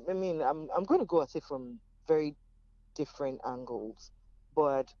mean, I'm going to go at it from very different angles,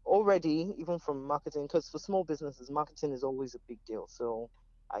 but already, even from marketing, because for small businesses, marketing is always a big deal. So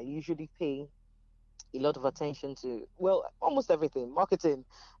I usually pay a lot of attention to, almost everything: marketing,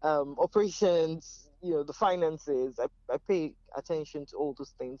 operations, the finances. I pay attention to all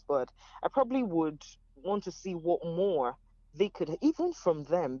those things, but I probably would want to see what more they could, even from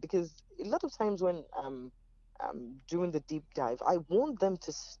them, because a lot of times when I'm doing the deep dive, I want them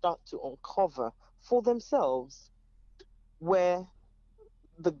to start to uncover for themselves where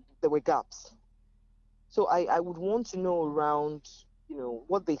there were gaps. So I would want to know around,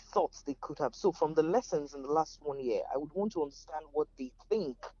 what they thought they could have. So from the lessons in the last 1 year, I would want to understand what they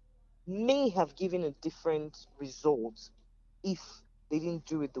think may have given a different result if they didn't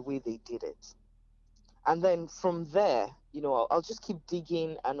do it the way they did it. And then from there, I'll just keep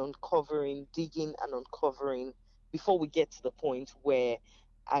digging and uncovering before we get to the point where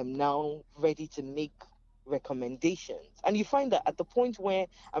I'm now ready to make recommendations. And you find that at the point where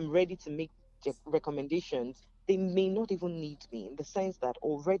I'm ready to make recommendations, they may not even need me, in the sense that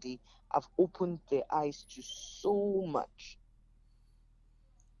already I've opened their eyes to so much.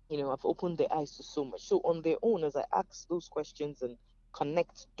 I've opened their eyes to so much. So on their own, as I ask those questions and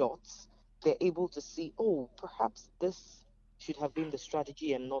connect dots, they're able to see, oh, perhaps this should have been the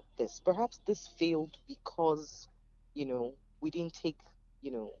strategy and not this. Perhaps this failed because, we didn't take,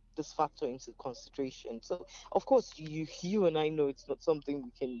 this factor into consideration. So of course, you and I know it's not something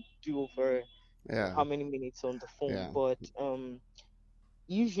we can do over, Yeah. how many minutes on the phone, Yeah. but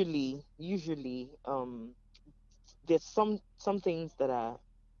usually, there's some things that are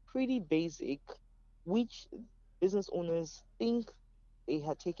pretty basic, which business owners think they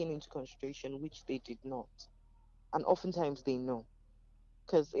had taken into consideration, which they did not, and oftentimes they know.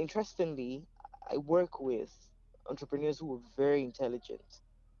 Because interestingly, I work with entrepreneurs who are very intelligent.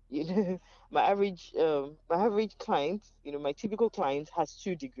 You know, my average client, my typical client has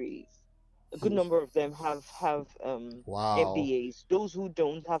 2 degrees. A good number of them have Wow. MBAs. Those who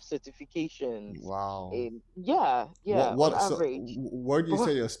don't have certifications. Wow. Yeah, What yeah, on what so average. where do you But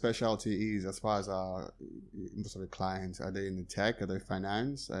say your specialty is as far as most of the clients? Are they in the tech? Are they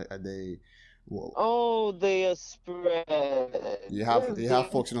finance? Are they well, oh, they are spread. you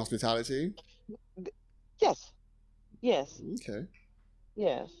have folks in hospitality? Yes, yes, Okay.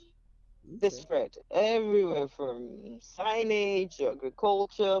 yes. They Okay. spread everywhere, from signage,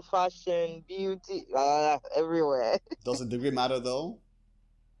 agriculture, fashion, beauty, everywhere. Does the degree matter though?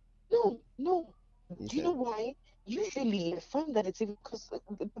 No, no. Do you know Okay. why? Usually, I find that it's even because there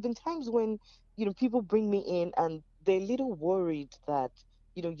have been times when, people bring me in and they're a little worried that,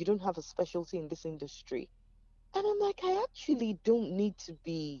 you don't have a specialty in this industry. And I'm like, I actually don't need to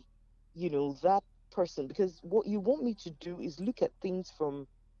be, that person, because what you want me to do is look at things from,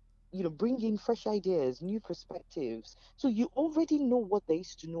 bring in fresh ideas, new perspectives. So you already know what there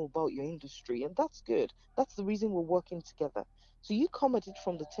is to know about your industry, and that's good. That's the reason we're working together. So you come at it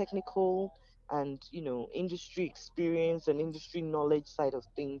from the technical and, industry experience and industry knowledge side of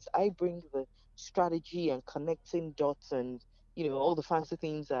things. I bring the strategy and connecting dots and, all the fancy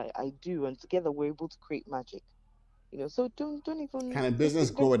things I do, and together we're able to create magic. So don't Can even a there's,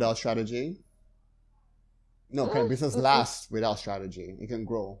 business grow there's without strategy? No, can a business last without strategy? It can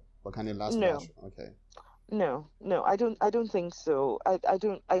grow, but can it last without? no. Okay. No, I don't think so. I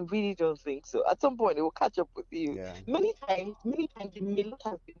really don't think so. At some point, it will catch up with you. Yeah. Many times, they may not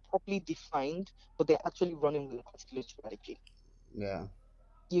have been properly defined, but they're actually running with a particular strategy. Yeah.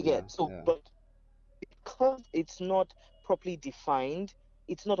 You Yeah. get so, Yeah. but because it's not properly defined,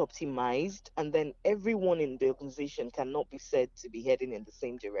 it's not optimized, and then everyone in the organization cannot be said to be heading in the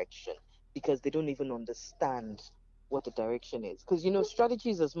same direction because they don't even understand what the direction is. Because strategy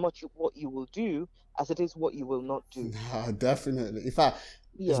is as much what you will do as it is what you will not do. Definitely. In fact,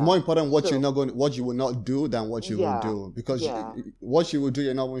 it's more Yeah. important So what you will not do than what you will yeah, do, because yeah, what you will do,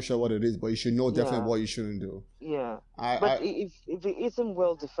 you're not even sure what it is, but you should know definitely yeah, what you shouldn't do. yeah. But I if it isn't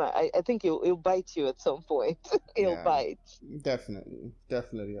well defined, I think it'll bite you at some point. It'll Yeah, bite. definitely,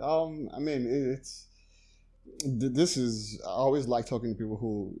 definitely. I mean, this is, I always like talking to people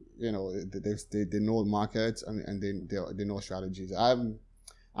who, they know markets, and they know strategies. I'm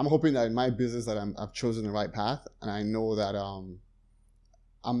hoping that in my business that I've chosen the right path, and I know that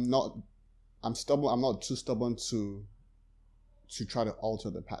I'm not I'm stubborn. I'm not too stubborn to try to alter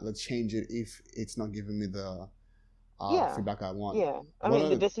the path, let's change it if it's not giving me the Yeah, feedback I want. yeah. I One mean, of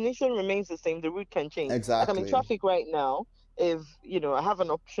the the destination remains the same. The route can change. Like I'm in exactly, traffic right now. If I have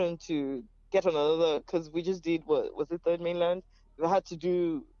an option to get on another, because we just did, what was it, Third Mainland? If I had to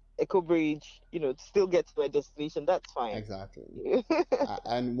do Echo Bridge, to still get to my destination, that's fine. exactly.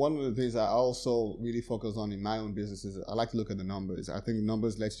 And one of the things I also really focus on in my own business is I like to look at the numbers. I think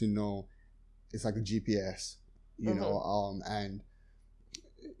numbers lets you know, it's like a GPS, Hmm. and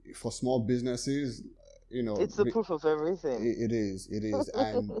for small businesses, It's the proof of everything. it is,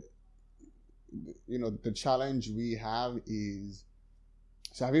 and the challenge we have is,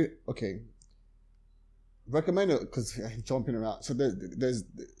 so have you, okay, recommend it, because jumping around. So there's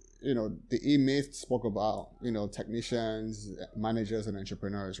the E-Myth spoke about technicians, managers, and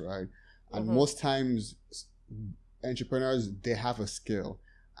entrepreneurs, right? And Hmm. most times entrepreneurs, they have a skill,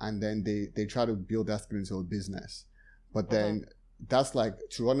 and then they try to build that skill into a business, but Hmm. then that's like,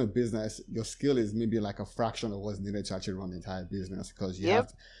 to run a business, your skill is maybe like a fraction of what's needed to actually run the entire business, because you have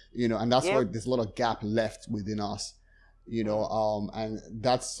Yep. to, and that's why Yep. there's a lot of gap left within us, Mm. and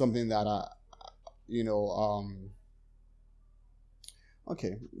that's something that you know,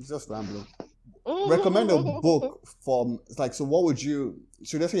 okay, it's just rambling. Recommend a book from, like, so what would you,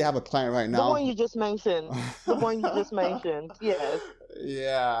 so let's say you have a client right The one now. you just mentioned. The one you just mentioned. Yes.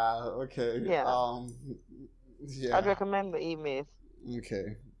 Yeah, okay. Yeah. I'd Yeah. recommend the E-Myth.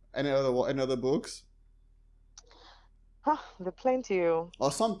 Okay. Any other books Huh, there are plenty, oh. or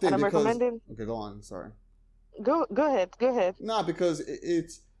And something? I'm Because recommending. okay, go on. Sorry. Go ahead, go ahead. Nah, because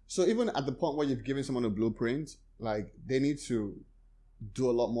it's so even at the point where you've given someone a blueprint, like they need to do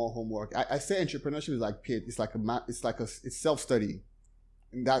a lot more homework. I say entrepreneurship is like paid. It's like it's self study.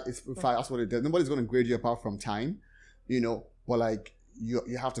 And that is in fact that's what it does. Nobody's going to grade you apart from time, but like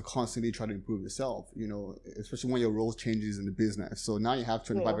you have to constantly try to improve yourself, especially when your role changes in the business. So now you have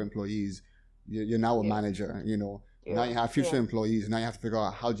 25 Yeah, employees, you're now a yeah, manager, now yeah, you have future yeah, employees. Now you have to figure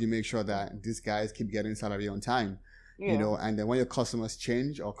out how do you make sure that these guys keep getting salary on time, yeah, and then when your customers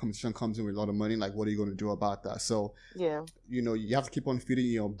change or competition comes in with a lot of money, like what are you going to do about that? So yeah. you have to keep on feeding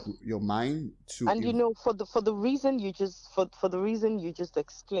your mind to And for the reason you just for the reason you just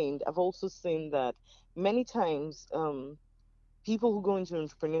explained, I've also seen that many times people who go into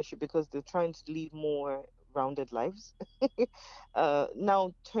entrepreneurship because they're trying to lead more rounded lives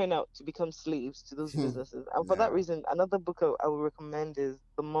now turn out to become slaves to those businesses. And for that yeah. reason, another book I would recommend is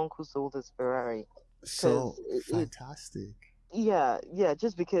The Monk Who Sold His Ferrari, because So it fantastic. yeah,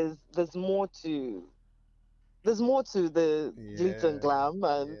 just because there's more to the glitz and Yeah, glam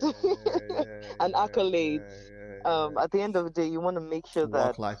and and accolades. yeah. At the end of the day, you want to make sure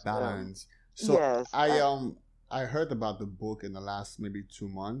that Work-life balance. So yes. I heard about the book in the last maybe 2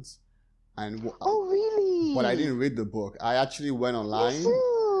 months, and Oh, but I really? didn't read the book. I actually went You online.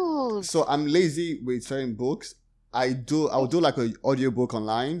 should. So I'm lazy with certain books. I'll do like an audiobook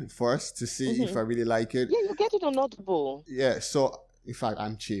online first to see if Hmm. I really like it. Yeah, you get it on Audible. Yeah, so in fact,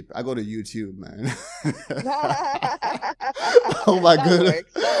 I'm cheap. I go to YouTube, man. Oh my That goodness.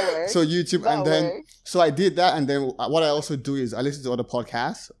 works. That So works. YouTube, and That then works. so I did that, and then what I also do is I listen to other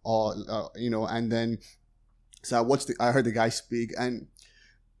podcasts, or and then so I heard the guy speak, and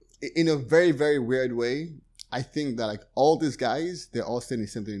in a very very weird way, I think that like all these guys, they're all saying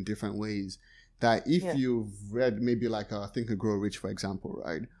something in different ways. That if Yeah. you've read maybe like Think and Grow Rich, for example,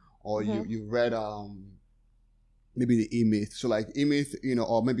 right, or Hmm. you read maybe the E-Myth. So like E-Myth,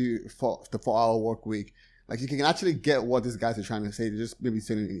 or maybe for the 4 hour work week, like you can actually get what these guys are trying to say. They're just maybe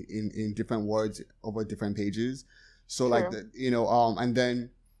saying it in different words over different pages. So like True. and then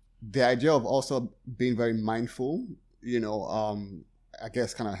the idea of also being very mindful, I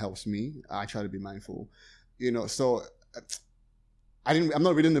guess kind of helps me. I try to be mindful, so I'm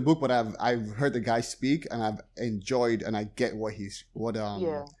not reading the book, but I've heard the guy speak, and I've enjoyed, and I get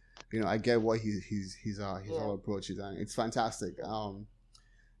Yeah. I get what his Yeah. whole approach is, and it's fantastic.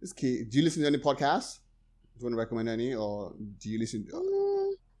 It's key. Do you listen to any podcasts? Do you want to recommend any, or do you listen?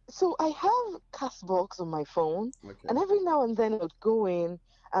 Mm, so I have Castbox on my phone, and Okay, every now and then I would go in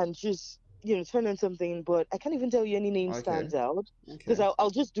and just turn on something, but I can't even tell you any name okay, stands out because okay.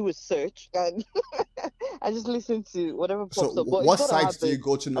 I'll just do a search and I just listen to whatever So, pops up. But it's what not a sites do you habit.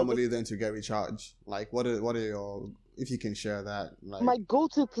 go to I'll just normally then to get recharged? Like, what are your, if you can share that? My Like,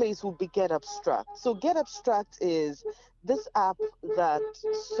 go-to place would be Get Abstract. So Get Abstract is this app that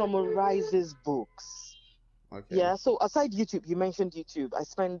summarizes books. okay, Yeah. So aside YouTube, you mentioned YouTube. I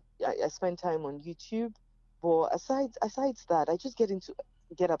spend time on YouTube, but aside that, I just get into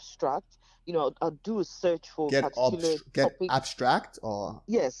Get Abstract. I'll do a search for particular get topics. abstract, or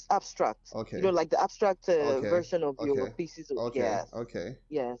Yes, abstract. okay, Like the abstract okay, version of your okay, thesis. okay, Yes, okay.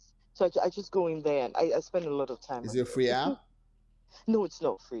 yes. So I just go in there and I spend a lot of time Is on it a free there. app? No, it's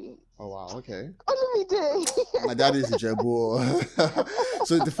not free. Oh wow, okay. Unlimited. My dad is a Jebu.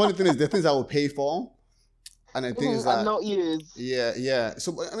 So the funny thing is, the things I will pay for, and the things And that, not use. yeah.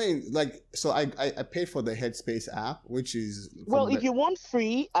 So I mean, like, so I paid for the Headspace app, which is Well, from if the you want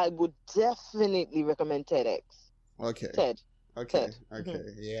free, I would definitely recommend TEDx. okay, TED. okay, TED. okay,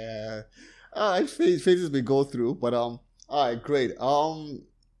 yeah. All right, phases we go through, but all right, great.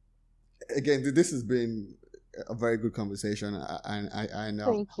 Again, this has been a very good conversation, and I know.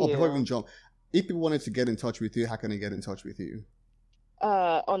 Thank Oh, before we even you. jump, if people wanted to get in touch with you, how can they get in touch with you?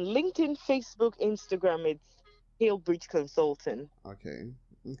 On LinkedIn, Facebook, Instagram, it's Hillbridge Consulting. Okay.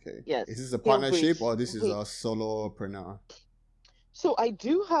 Okay. Yes, Is this a partnership, Hillbridge. or this is a solopreneur? So I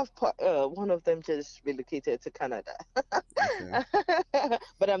do have one of them just relocated to Canada, Okay.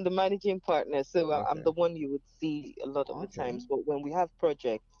 but I'm the managing partner, so I'm Okay. the one you would see a lot of the Okay. times. But when we have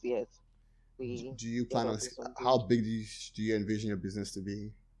projects, yes, we Do you get plan on others on how board. big do you envision your business to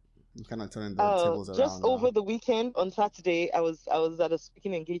be? I'm kind of turning the tables Just around now. over the weekend on Saturday, I was at a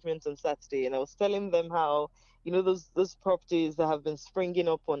speaking engagement on Saturday, and I was telling them how those properties that have been springing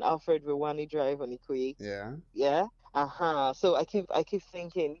up on Alfred Rwani Drive on Ikoyi. Yeah. Yeah. So I keep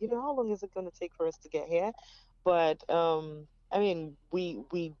thinking, how long is it going to take for us to get here? But I mean,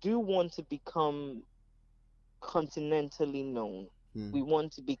 we do want to become continentally known. Hmm. We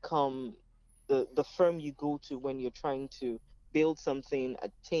want to become the firm you go to when you're trying to build something,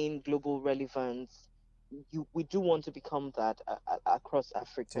 attain global relevance. We do want to become that across So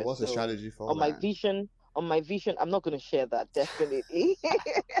Africa. what's the So strategy for on my that? vision, on my vision, I'm not going to share that definitely,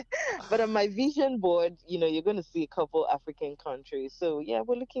 but on my vision board, you're going to see a couple African countries. So yeah,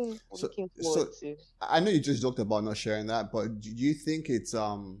 we're So looking forward so to. I know you just joked about not sharing that, but do you think it's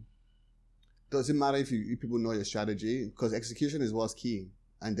does it matter if people know your strategy? Because execution is what's key,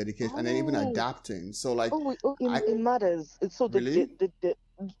 and dedication, and then even Oh, adapting. So like, I it matters. So really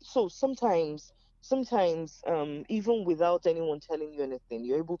so sometimes even without anyone telling you anything,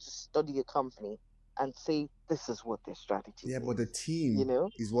 you're able to study a company and say this is what their strategy yeah, but the is. You team know,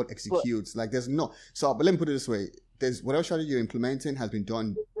 is what but executes. Like there's no so, but let me put it this way: there's whatever strategy you're implementing has been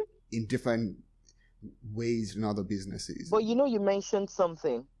done in different ways in other businesses. you mentioned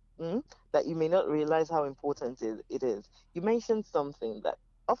something, that you may not realize how important it is. You mentioned something that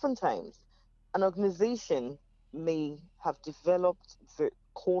oftentimes an organization may have developed the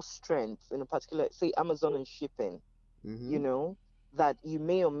core strengths in a particular, say, Amazon and shipping, Mm-hmm. you know, that you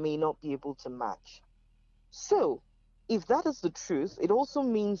may or may not be able to match. So, if that is the truth, it also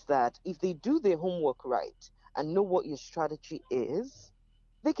means that if they do their homework right and know what your strategy is,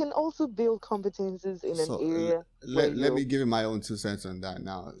 they can also build competencies in an So area where let you're. me give you my own 2 cents on that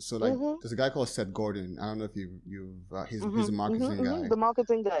now. So like, Mm-hmm, there's a guy called Seth Gordon. I don't know if you've he's a marketing guy. the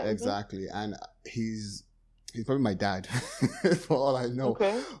marketing guy. Exactly, and he's probably my dad for all I know.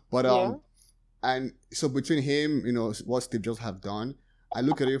 Okay. But Yeah. and so between him, what Steve Jobs have done, I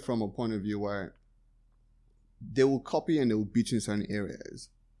look at it from a point of view where they will copy and they will beat you in certain areas.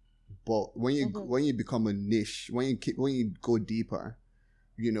 But Mm-hmm. when you become a niche, when you go deeper,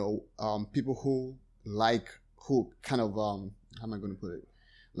 people who kind of how am I going to put it,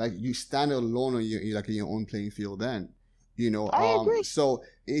 like you stand alone on like in your own playing field. Then I agree. so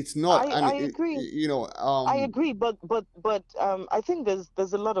it's not, and I agree. I agree, but I think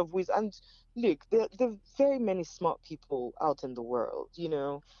there's a lot of ways. And look, there are very many smart people out in the world.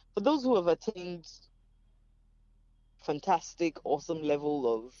 For those who have attained fantastic, awesome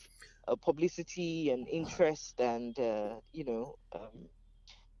level of publicity and interest, and the,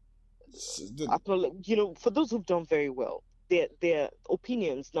 acknowledge, for those who've done very well, their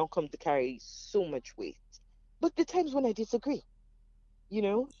opinions now come to carry so much weight. But the times when I disagree.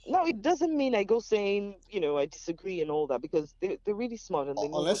 Now it doesn't mean I go saying, I disagree and all that, because they're really smart and they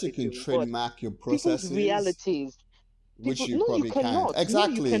know unless what you they're can doing. But trademark your people's processes, realities, which you no, you probably can't. cannot. No, you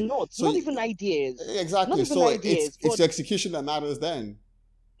Exactly. cannot. So Not even ideas. Not exactly. even So it's ideas. it's But the execution that matters then.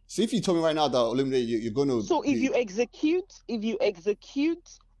 So if you told me right now that Olumide, you're going to so be if you execute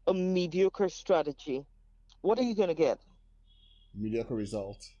a mediocre strategy, what are you gonna get? mediocre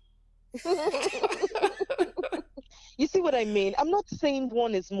result. You see what I mean? I'm not saying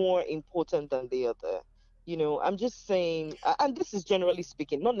one is more important than the other. I'm just saying, and this is generally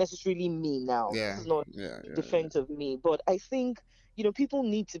speaking, not necessarily me now. This Yeah, is not yeah, in yeah, yeah. defense of me, but I think, people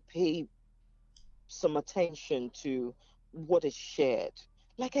need to pay some attention to what is shared.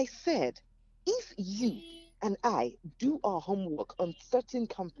 Like I said, if you and I do our homework on certain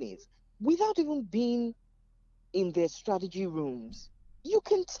companies without even being in their strategy rooms, you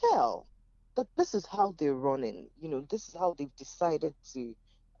can tell that this is how they're running. This is how they've decided to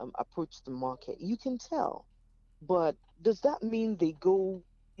approach the market. You can tell. But does that mean they go,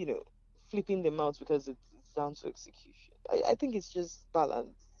 you know, flipping them out because it's down to execution? I think it's just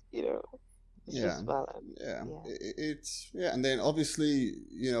balance, you know, it's Yeah, just balance. yeah. Yeah. It's yeah, and then obviously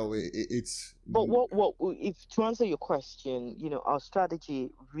it's But if to answer your question, our strategy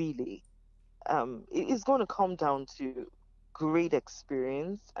really it is going to come down to great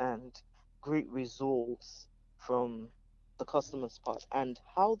experience and great results from the customer's part. And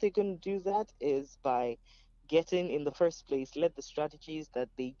how they're going to do that is by getting, in the first place, let the strategies that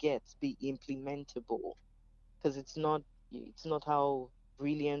they get be implementable, because it's not how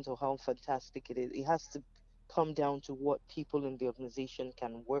brilliant or how fantastic it is. It has to come down to what people in the organization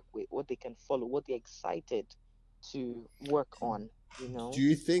can work with, what they can follow, what they're excited to work on, do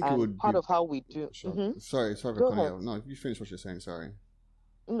you think it and would part be of how we do. sure, sorry for Go cutting you ahead. off. No, you finish what you're saying, sorry.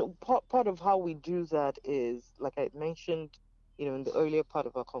 Part of how we do that is, like I mentioned, in the earlier part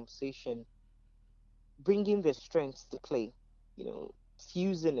of our conversation, bringing their strengths to play,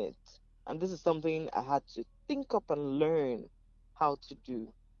 fusing it. And this is something I had to think up and learn how to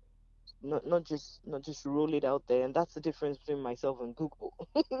do. Not just roll it out there, and that's the difference between myself and Google.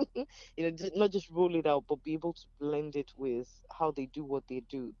 Not just roll it out, but be able to blend it with how they do what they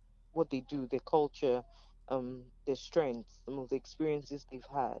do, their culture, their strengths, some of the experiences they've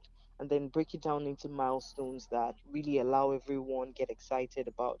had, and then break it down into milestones that really allow everyone get excited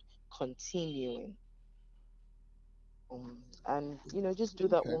about continuing. And just do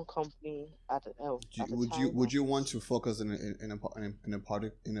that Okay. one company at a Would you time. would And you want to focus in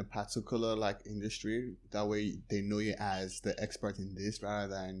a particular like industry? That way they know you as the expert in this rather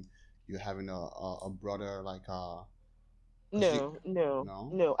than you having a broader like because you no, no, no.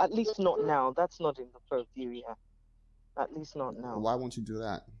 no, at least not now. That's not in the purview, yeah. At least not now. Why won't you do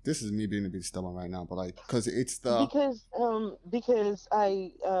that? This is me being a bit stubborn right now, but like because it's the Because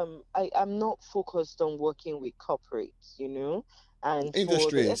I am not focused on working with corporates, and for the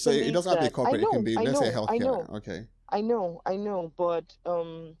industry. So it SMEs doesn't have to be that I corporate. It can know, be I let's say know, I healthcare. know, Okay. I know, but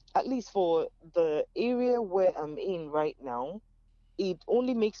at least for the area where I'm in right now, it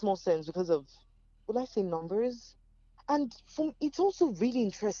only makes more sense because of, will I say, numbers? And it's also really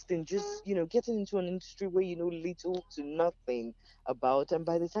interesting just, getting into an industry where you know little to nothing about, and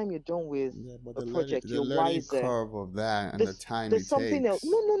by the time you're done with Yeah, but a project, the you're learning wiser. curve of that and the There's time there's it something else.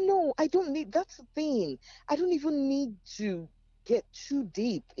 No, takes. no, no. I don't need, that's the thing. I don't even need to get too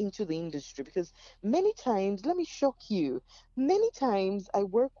deep into the industry because many times, let me shock you, many times I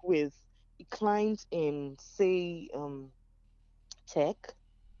work with a client in, say, tech,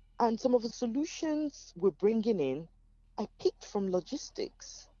 and some of the solutions we're bringing in, I picked from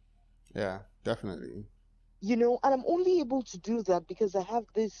logistics, Yeah, definitely. and I'm only able to do that because I have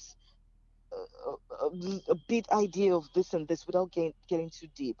this a bit idea of this and this without getting too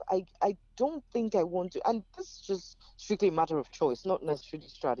deep. I don't think I want to, and this is just strictly a matter of choice, not necessarily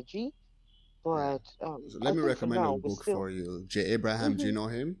strategy. Yeah. But So I let me think for recommend a now we're book still. for you. J. Abraham, do you Hmm. know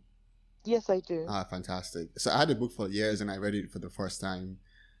him? Yes, I do. Ah, fantastic. So I had a book for years and I read it for the first time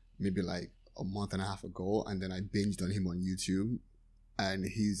maybe like a month and a half ago, and then I binged on him on YouTube. And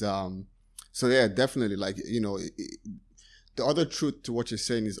he's so yeah, definitely like the other truth to what you're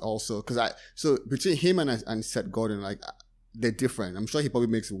saying is also because so between him and Seth Godin, like they're different. I'm sure he probably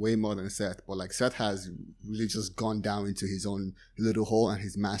makes way more than Seth, but like Seth has really just gone down into his own little hole and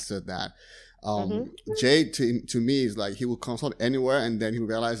he's mastered that. Hmm. Jay to me is like he will consult anywhere and then he will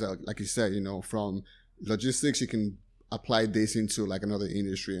realize that, like you said, from logistics you can apply this into like another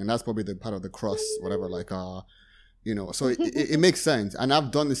industry, and that's probably the part of the cross, whatever, like so it makes sense. And I've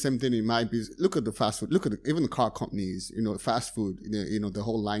done the same thing in my business. Look at the fast food, look at even the car companies, fast food, the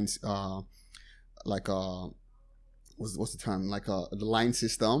whole lines, like what's the term, like the line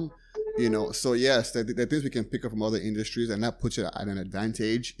system, so yes, there are things we can pick up from other industries, and that puts you at an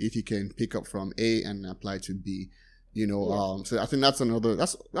advantage if you can pick up from A and apply to B, Yeah, so I think that's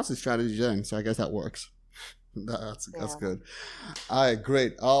a strategy then, so I guess that works. That's yeah. good. All right,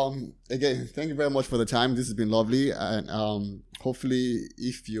 great. Again, thank you very much for the time. This has been lovely, and hopefully,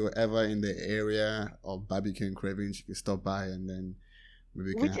 if you're ever in the area of barbecue and cravings, you can stop by, and then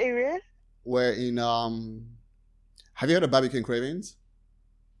maybe we Which can. area? We're in Have you heard of barbecue and cravings?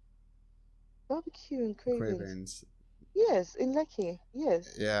 Barbecue and cravings. Cravings, Yes, in Lekki.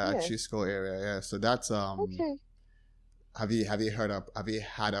 Yes, yeah, yes. Chisco area, yeah. So that's Okay. Have you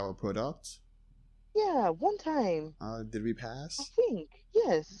had our product? Yeah, one time. Did we I pass? think.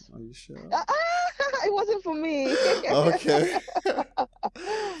 Yes. Are you sure? Ah, it wasn't for me. Okay.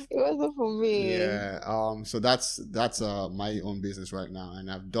 It wasn't for me. Yeah. So that's my own business right now,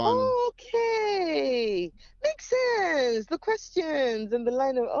 and I've done. Okay. Makes sense. The questions and the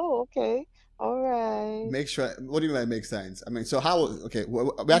line of, oh, okay. All right. Make sure. What do you mean by make sense? I mean, so how? Okay, we're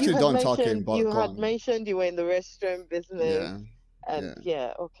You actually had done talking, mentioned but go on. you were in the restaurant business, Yeah, and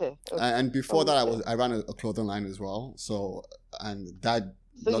yeah. yeah, okay. And before that, Okay. I ran a clothing line as well. So and that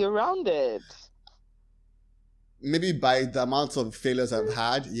So you're rounded. maybe by the amount of failures I've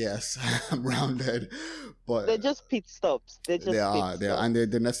had, yes, I'm rounded, but They're just pit stops. They're just pit and stops.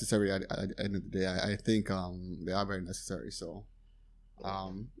 they're necessary at the end of the day. I think they are very necessary. So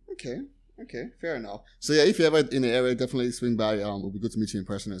okay. Okay, fair enough. So yeah, if you're ever in the area, definitely swing by. It'll be good to meet you in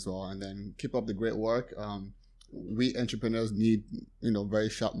person as well. And then keep up the great work. We entrepreneurs need, very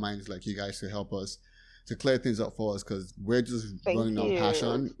sharp minds like you guys to help us to clear things up for us because we're just Thank running on you.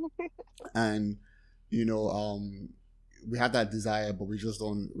 passion, and you know, we have that desire, but we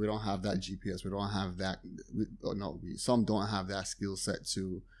don't have that GPS. We don't have that. Some don't have that skill set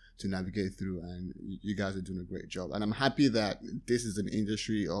to navigate through, and you guys are doing a great job, and I'm happy that this is an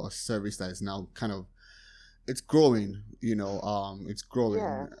industry or a service that is now kind of it's growing, it's growing.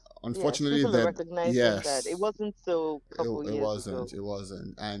 Yes. Yes. Unfortunately People are that recognizing that it yes, wasn't so a couple it years ago.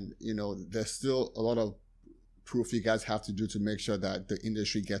 wasn't, and there's still a lot of proof you guys have to do to make sure that the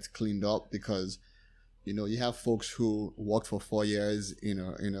industry gets cleaned up because You have folks who worked for 4 years in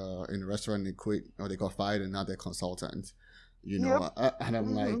a restaurant, and they quit or they got fired, and now they're consultants. Yep. And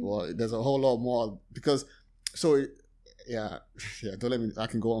I'm like, Mm-hmm. well, there's a whole lot more because so yeah, don't let me. I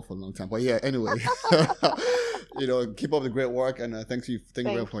can go on for a long time, but yeah. Anyway, keep up the great work, and thank you very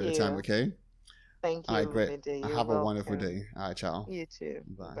much Thank for your time. you. Okay. Thank All right, you, great. Mide. You're Have a wonderful welcome. day. All right, ciao. You too.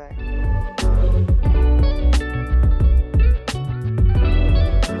 Bye. Bye.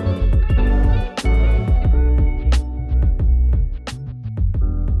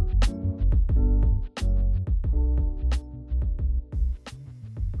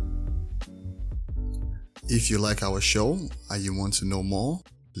 If you like our show and you want to know more,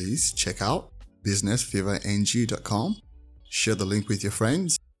 please check out businessfeverng.com. Share the link with your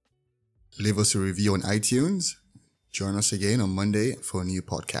friends. Leave us a review on iTunes. Join us again on Monday for a new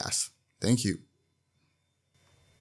podcast. Thank you.